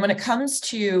 And when it comes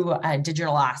to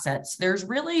digital assets, there's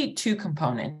really two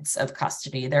components of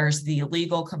custody. There's the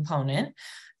legal component,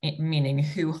 meaning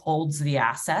who holds the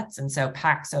assets. And so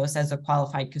Paxos, as a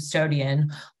qualified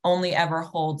custodian, only ever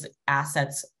holds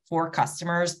assets for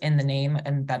customers in the name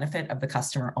and benefit of the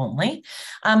customer only.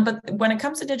 But when it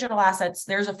comes to digital assets,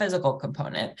 there's a physical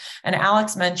component. And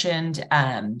Alex mentioned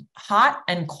hot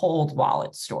and cold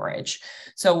wallet storage.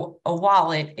 So a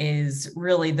wallet is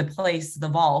really the place, the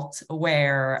vault,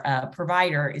 where a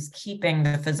provider is keeping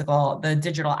the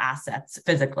digital assets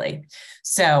physically.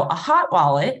 So a hot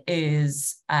wallet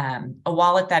is a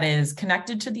wallet that is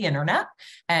connected to the internet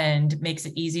and makes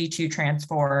it easy to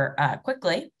transfer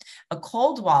quickly. A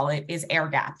cold wallet is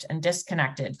air-gapped and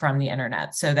disconnected from the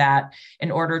internet, so that in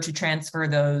order to transfer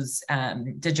those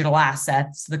digital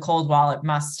assets, the cold wallet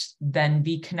must then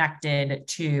be connected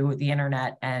to the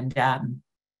internet and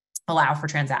allow for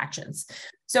transactions.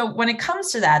 So when it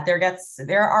comes to that,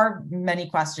 there are many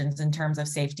questions in terms of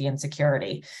safety and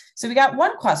security. So we got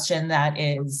one question that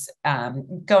is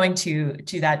going to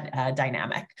that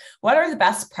dynamic. What are the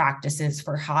best practices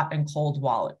for hot and cold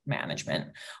wallet management?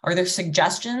 Are there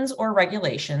suggestions or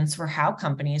regulations for how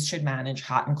companies should manage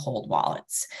hot and cold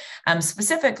wallets?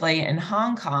 Specifically in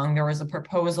Hong Kong, there was a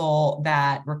proposal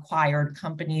that required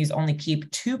companies only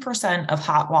keep 2% of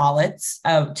hot wallets,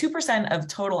 2% of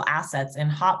total assets in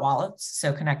hot wallets,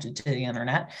 so connected to the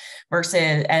internet,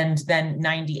 and then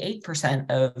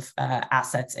 98% of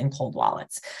assets in cold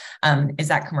wallets. Is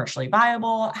that commercially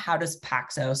viable? How does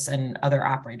Paxos and other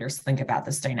operators think about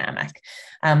this dynamic?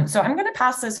 So I'm going to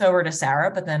pass this over to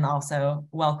Sarah, but then also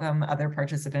welcome other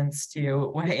participants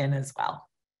to weigh in as well.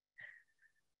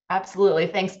 Absolutely.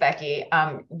 Thanks, Becky.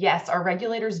 Yes, our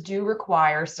regulators do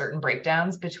require certain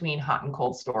breakdowns between hot and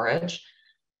cold storage.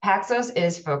 Paxos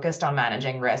is focused on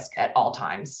managing risk at all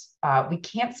times. We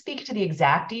can't speak to the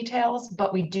exact details,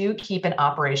 but we do keep an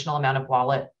operational amount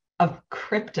of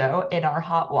crypto in our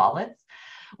hot wallets,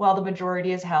 while the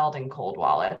majority is held in cold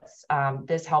wallets.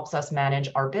 This helps us manage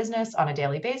our business on a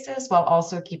daily basis while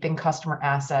also keeping customer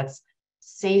assets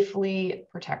safely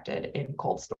protected in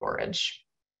cold storage.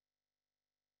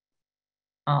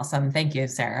 Awesome. Thank you,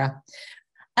 Sarah.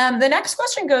 The next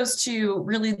question goes to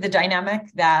really the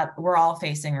dynamic that we're all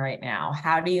facing right now.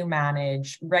 How do you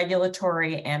manage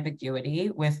regulatory ambiguity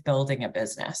with building a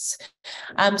business?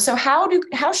 So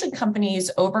how should companies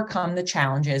overcome the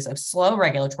challenges of slow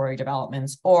regulatory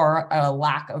developments or a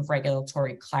lack of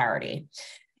regulatory clarity?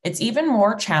 It's even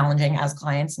more challenging as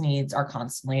clients' needs are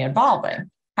constantly evolving.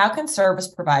 How can service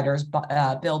providers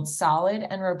build solid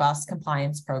and robust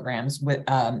compliance programs with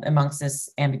amongst this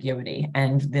ambiguity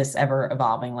and this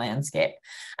ever-evolving landscape?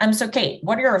 So Kate,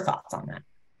 what are your thoughts on that?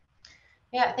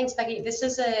 Yeah, thanks, Becky. This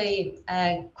is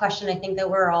a question I think that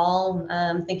we're all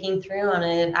thinking through on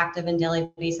an active and daily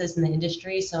basis in the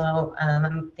industry. So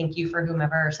thank you for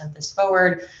whomever sent this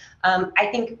forward. I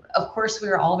think, of course, we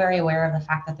are all very aware of the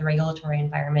fact that the regulatory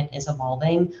environment is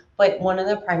evolving. But one of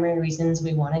the primary reasons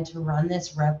we wanted to run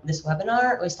this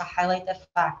webinar was to highlight the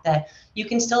fact that you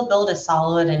can still build a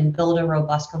solid and build a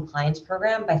robust compliance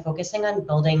program by focusing on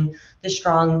building the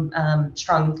strong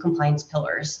compliance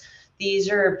pillars.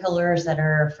 These are pillars that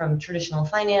are from traditional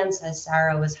finance, as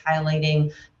Sarah was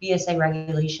highlighting, BSA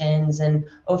regulations and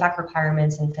OFAC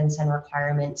requirements and FinCEN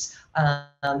requirements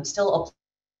still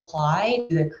apply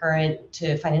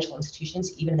to financial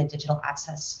institutions, even in the digital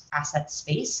asset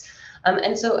space.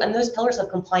 And those pillars of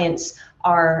compliance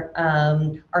are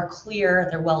clear,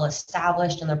 they're well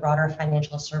established in the broader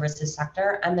financial services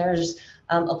sector, and there's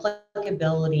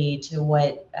applicability to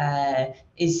what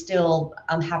is still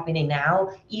happening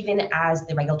now, even as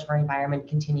the regulatory environment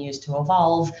continues to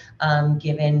evolve,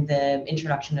 given the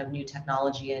introduction of new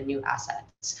technology and new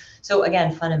assets. So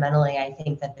again, fundamentally, I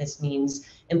think that this means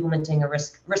implementing a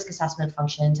risk assessment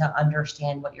function to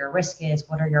understand what your risk is,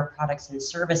 what are your products and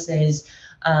services,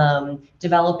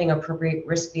 developing appropriate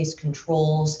risk-based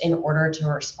controls in order to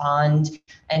respond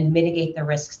and mitigate the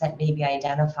risks that may be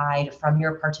identified from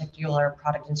your particular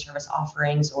product and service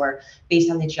offerings, or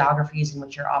based on the geographies in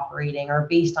which you're operating, or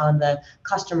based on the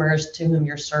customers to whom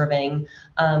you're serving.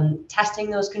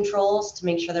 Testing those controls to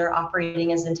make sure they're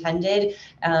operating as intended.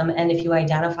 And if you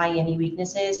identify any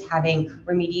weaknesses, having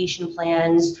remediation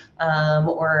plans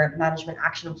or management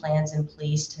action plans in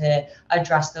place to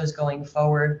address those going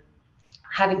forward.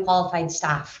 Having qualified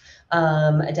staff,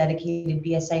 a dedicated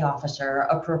BSA officer,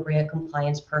 appropriate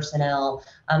compliance personnel,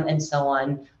 and so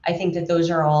on. I think that those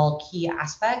are all key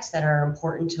aspects that are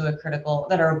important to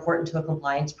a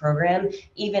compliance program,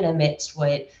 even amidst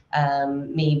what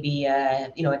may be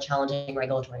a challenging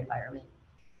regulatory environment.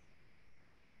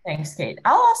 Thanks, Kate.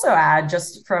 I'll also add,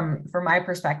 just from my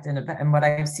perspective and what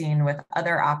I've seen with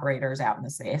other operators out in the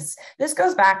space, this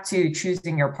goes back to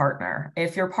choosing your partner.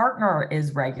 If your partner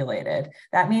is regulated,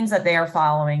 that means that they are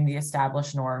following the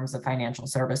established norms of financial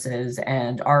services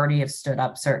and already have stood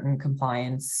up certain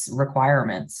compliance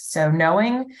requirements. So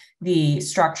knowing the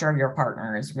structure of your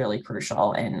partner is really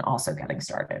crucial in also getting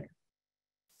started.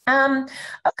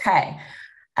 Okay.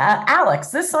 Alex,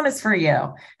 this one is for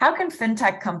you. How can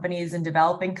fintech companies in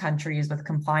developing countries with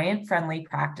compliant-friendly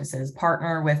practices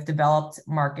partner with developed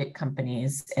market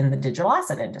companies in the digital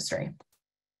asset industry?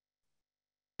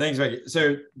 Thanks, Becky.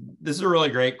 So this is a really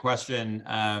great question.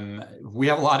 We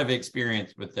have a lot of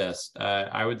experience with this.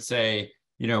 I would say,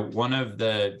 one of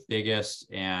the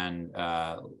biggest and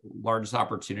largest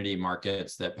opportunity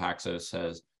markets that Paxos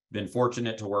has been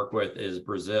fortunate to work with is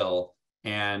Brazil.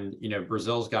 And,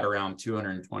 Brazil's got around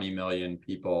 220 million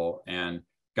people, and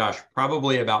gosh,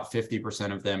 probably about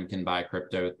 50% of them can buy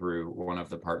crypto through one of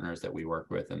the partners that we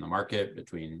work with in the market,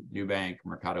 between Nubank,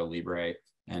 Mercado Libre,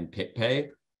 and PicPay.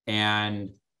 And,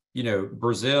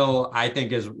 Brazil, I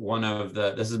think, is one of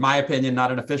this is my opinion,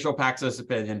 not an official Paxos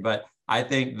opinion, but I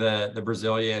think the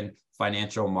Brazilian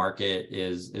financial market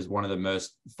is one of the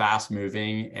most fast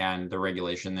moving, and the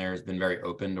regulation there has been very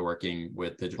open to working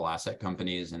with digital asset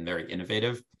companies and very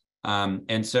innovative.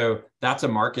 And so that's a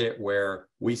market where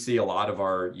we see a lot of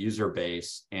our user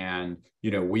base, and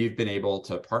we've been able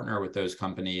to partner with those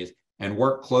companies and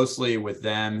work closely with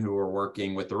them who are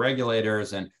working with the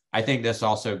regulators. And I think this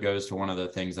also goes to one of the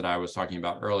things that I was talking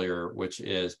about earlier, which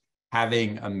is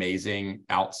having amazing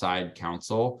outside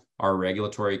counsel. Our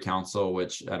regulatory counsel,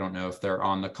 which I don't know if they're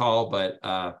on the call, but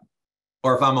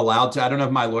or if I'm allowed to. I don't know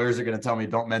if my lawyers are going to tell me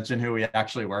don't mention who we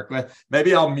actually work with.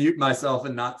 Maybe I'll mute myself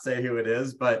and not say who it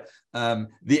is. But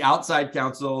the outside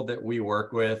counsel that we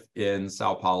work with in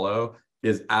Sao Paulo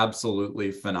is absolutely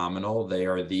phenomenal. They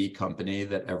are the company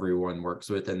that everyone works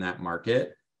with in that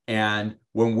market. And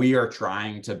when we are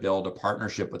trying to build a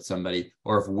partnership with somebody,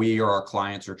 or if we or our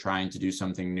clients are trying to do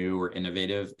something new or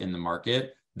innovative in the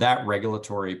market, that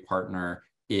regulatory partner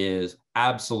is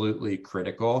absolutely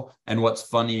critical. And what's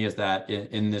funny is that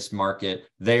in this market,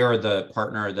 they are the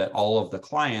partner that all of the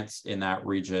clients in that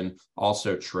region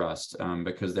also trust,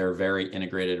 because they're very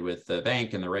integrated with the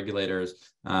bank and the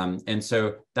regulators. And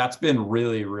so that's been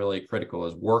really, really critical,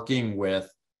 is working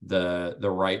with the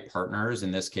right partners.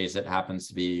 In this case, it happens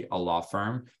to be a law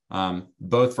firm,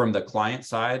 both from the client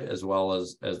side as well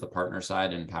as the partner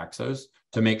side in Paxos,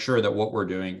 to make sure that what we're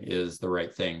doing is the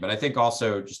right thing. But I think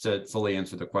also, just to fully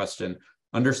answer the question,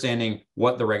 understanding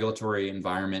what the regulatory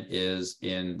environment is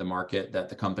in the market that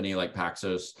the company like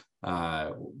Paxos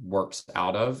works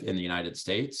out of in the United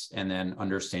States, and then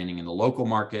understanding in the local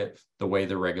market the way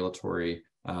the regulatory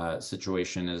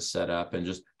situation is set up, and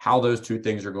just how those two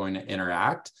things are going to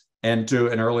interact. And to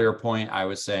an earlier point, I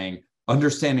was saying,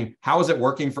 understanding how is it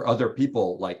working for other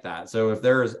people like that. So if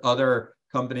there's other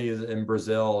companies in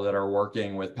Brazil that are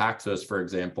working with Paxos, for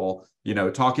example,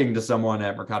 talking to someone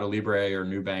at Mercado Libre or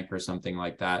Nubank or something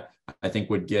like that, I think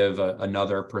would give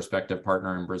another prospective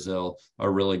partner in Brazil a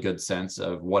really good sense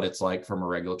of what it's like from a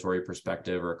regulatory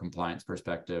perspective or a compliance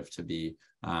perspective to be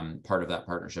part of that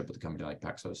partnership with a company like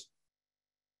Paxos.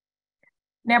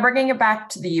 Now, bringing it back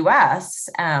to the US,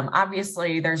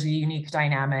 obviously there's a unique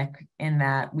dynamic in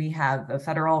that we have a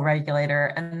federal regulator,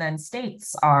 and then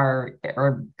states are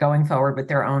going forward with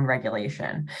their own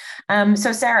regulation.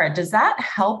 So Sarah, does that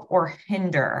help or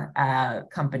hinder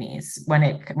companies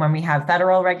when we have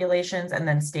federal regulations and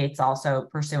then states also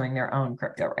pursuing their own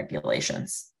crypto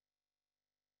regulations?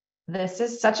 This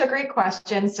is such a great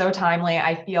question, so timely.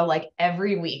 I feel like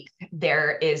every week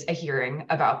there is a hearing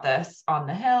about this on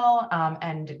the Hill,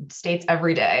 and states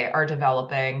every day are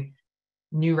developing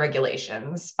new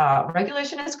regulations.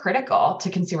 Regulation is critical to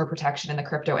consumer protection in the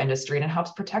crypto industry, and it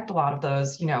helps protect a lot of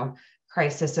those,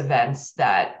 crisis events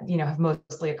that, have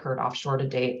mostly occurred offshore to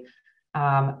date.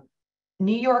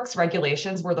 New York's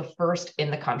regulations were the first in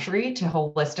the country to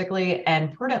holistically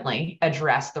and prudently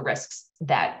address the risks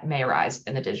that may arise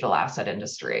in the digital asset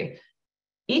industry.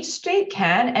 Each state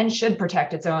can and should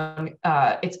protect its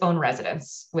own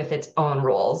residents with its own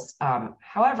rules.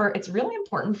 However, it's really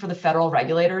important for the federal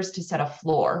regulators to set a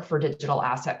floor for digital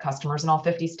asset customers in all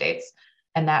 50 states.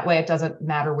 And that way it doesn't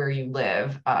matter where you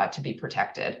live to be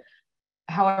protected.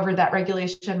 However, that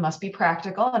regulation must be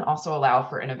practical and also allow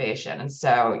for innovation. And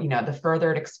so, the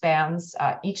further it expands,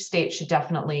 each state should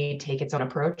definitely take its own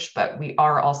approach, but we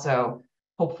are also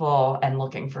hopeful and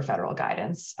looking for federal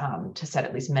guidance to set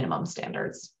at least minimum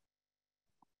standards.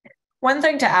 One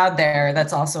thing to add there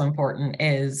that's also important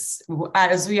is,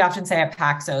 as we often say at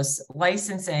Paxos,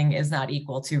 licensing is not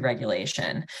equal to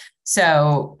regulation.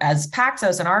 So as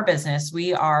Paxos in our business,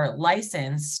 we are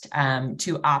licensed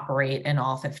to operate in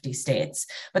all 50 states,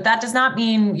 but that does not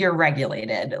mean you're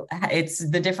regulated. It's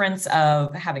the difference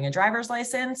of having a driver's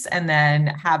license and then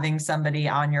having somebody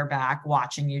on your back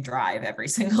watching you drive every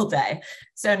single day.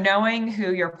 So knowing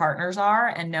who your partners are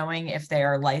and knowing if they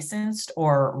are licensed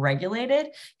or regulated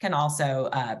can also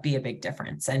be a big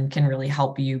difference and can really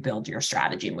help you build your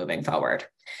strategy moving forward.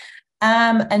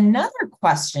 Another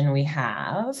question we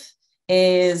have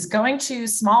is going to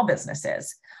small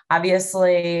businesses.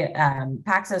 Obviously,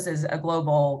 Paxos is a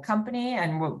global company,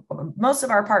 and most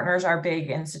of our partners are big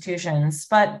institutions,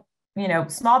 but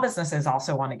small businesses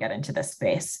also want to get into this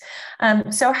space.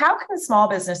 So how can small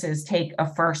businesses take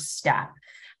a first step?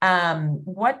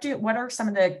 What are some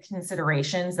of the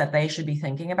considerations that they should be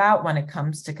thinking about when it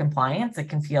comes to compliance? It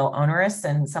can feel onerous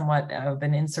and somewhat of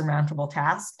an insurmountable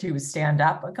task to stand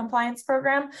up a compliance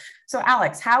program. So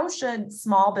Alex, how should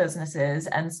small businesses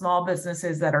and small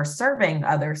businesses that are serving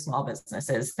other small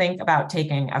businesses think about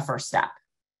taking a first step?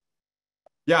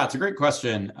 Yeah, it's a great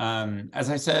question. As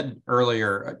I said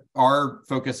earlier, our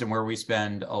focus and where we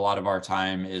spend a lot of our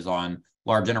time is on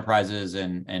large enterprises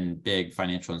and big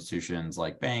financial institutions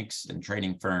like banks and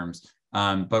trading firms.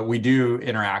 But we do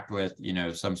interact with,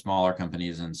 some smaller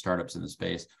companies and startups in the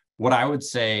space. What I would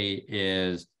say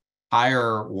is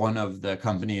hire one of the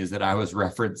companies that I was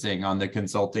referencing on the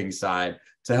consulting side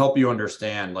to help you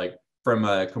understand, like, from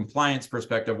a compliance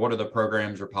perspective, what are the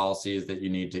programs or policies that you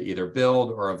need to either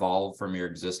build or evolve from your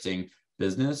existing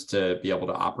business to be able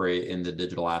to operate in the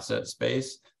digital asset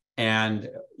space? And,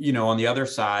 on the other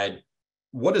side,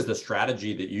 what is the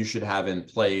strategy that you should have in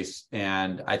place?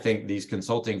 And I think these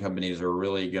consulting companies are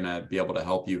really going to be able to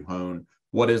help you hone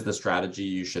what is the strategy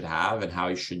you should have and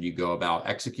how should you go about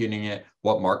executing it?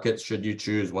 What markets should you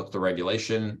choose? What's the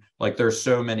regulation? Like, there's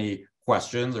so many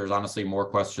questions. There's honestly more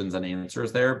questions than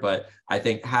answers there, but I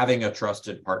think having a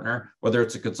trusted partner, whether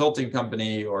it's a consulting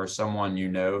company or someone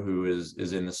who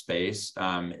is in the space,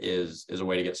 is a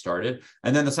way to get started.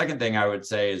 And then the second thing I would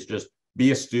say is just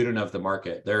be a student of the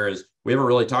market. We haven't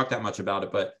really talked that much about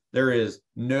it, but there is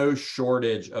no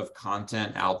shortage of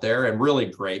content out there, and really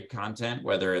great content,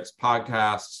 whether it's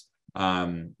podcasts,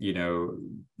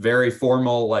 very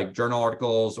formal like journal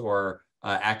articles, or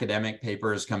academic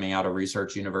papers coming out of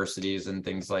research universities and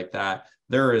things like that.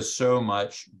 There is so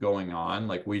much going on.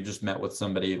 Like, we just met with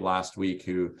somebody last week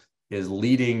who is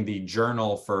leading the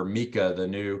journal for MiCA, the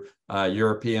new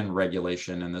European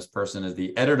regulation. And this person is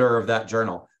the editor of that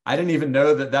journal. I didn't even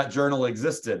know that journal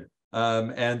existed.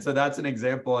 And so that's an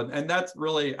example. And that's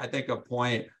really, I think, a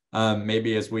point,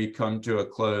 maybe as we come to a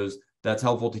close, that's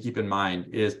helpful to keep in mind,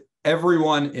 is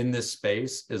everyone in this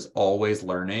space is always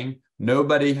learning.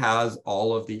 Nobody has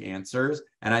all of the answers.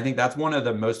 And I think that's one of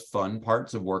the most fun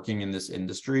parts of working in this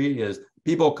industry, is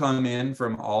people come in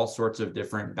from all sorts of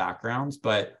different backgrounds,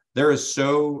 but there is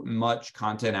so much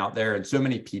content out there and so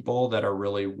many people that are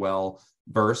really well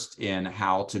versed in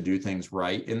how to do things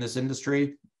right in this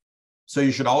industry. So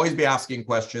you should always be asking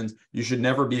questions. You should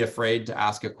never be afraid to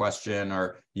ask a question,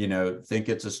 or, think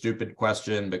it's a stupid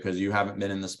question because you haven't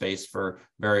been in the space for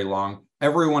very long.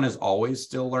 Everyone is always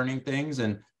still learning things.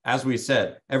 And as we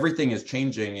said, everything is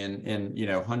changing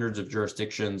in hundreds of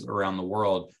jurisdictions around the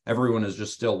world. Everyone is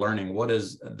just still learning what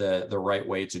is the right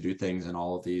way to do things in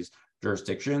all of these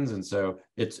jurisdictions. And so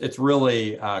it's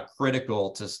really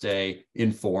critical to stay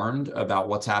informed about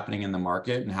what's happening in the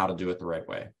market and how to do it the right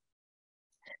way.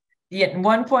 Yeah,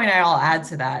 one point I'll add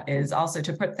to that is also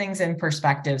to put things in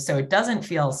perspective so it doesn't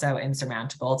feel so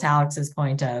insurmountable. To Alex's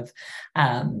point of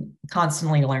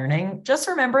constantly learning, just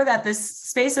remember that this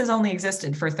space has only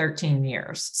existed for 13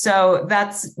 years. So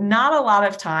that's not a lot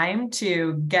of time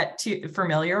to get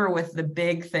familiar with the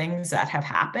big things that have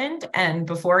happened. And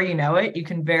before you know it, you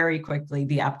can very quickly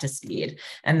be up to speed,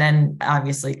 and then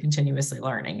obviously continuously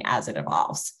learning as it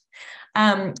evolves.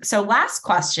 So last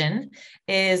question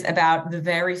is about the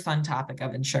very fun topic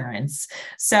of insurance.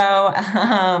 So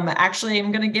actually,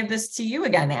 I'm going to give this to you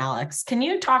again, Alex. Can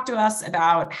you talk to us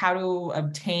about how to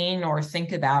obtain or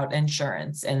think about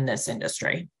insurance in this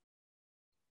industry?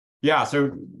 Yeah,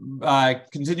 so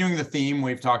continuing the theme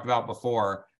we've talked about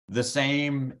before, the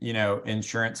same,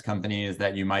 insurance companies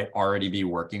that you might already be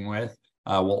working with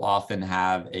will often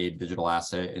have a digital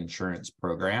asset insurance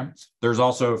program. There's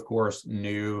also, of course,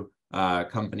 new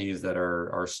companies that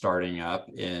are starting up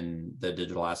in the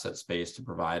digital asset space to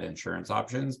provide insurance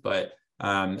options. But,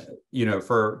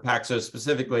 for Paxos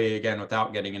specifically, again,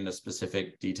 without getting into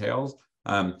specific details,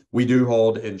 we do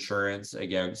hold insurance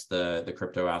against the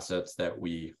crypto assets that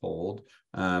we hold.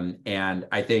 And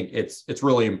I think it's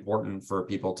really important for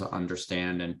people to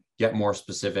understand and get more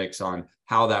specifics on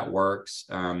how that works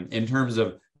in terms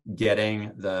of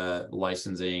getting the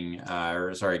licensing,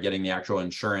 getting the actual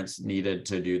insurance needed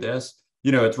to do this.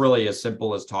 It's really as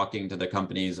simple as talking to the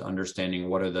companies, understanding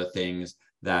what are the things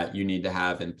that you need to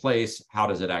have in place. How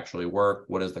does it actually work?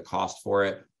 What is the cost for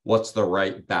it? What's the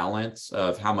right balance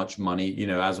of how much money,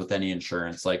 as with any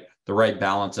insurance, like the right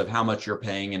balance of how much you're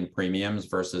paying in premiums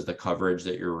versus the coverage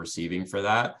that you're receiving for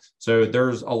that. So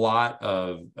there's a lot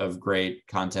of great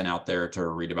content out there to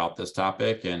read about this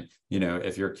topic. And,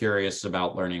 if you're curious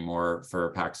about learning more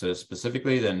for Paxos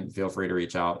specifically, then feel free to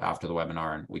reach out after the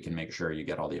webinar and we can make sure you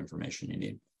get all the information you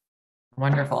need.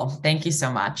 Wonderful. Thank you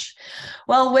so much.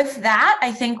 Well, with that,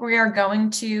 I think we are going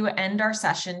to end our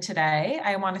session today.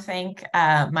 I want to thank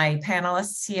my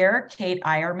panelists here, Kate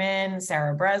Eierman,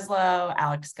 Sarah Breslow,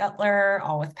 Alex Gutler,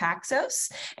 all with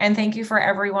Paxos. And thank you for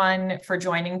everyone for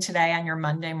joining today on your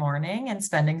Monday morning and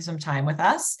spending some time with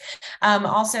us.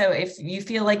 Also, if you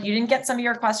feel like you didn't get some of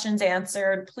your questions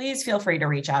answered, please feel free to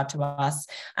reach out to us.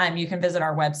 You can visit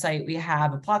our website. We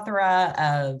have a plethora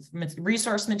of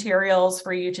resource materials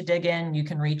for you to dig in. You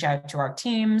can reach out to our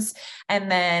teams, and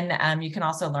then you can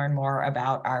also learn more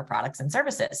about our products and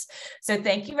services. So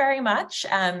thank you very much.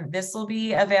 This will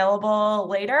be available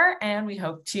later, and we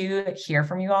hope to hear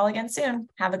from you all again soon.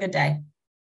 Have a good day.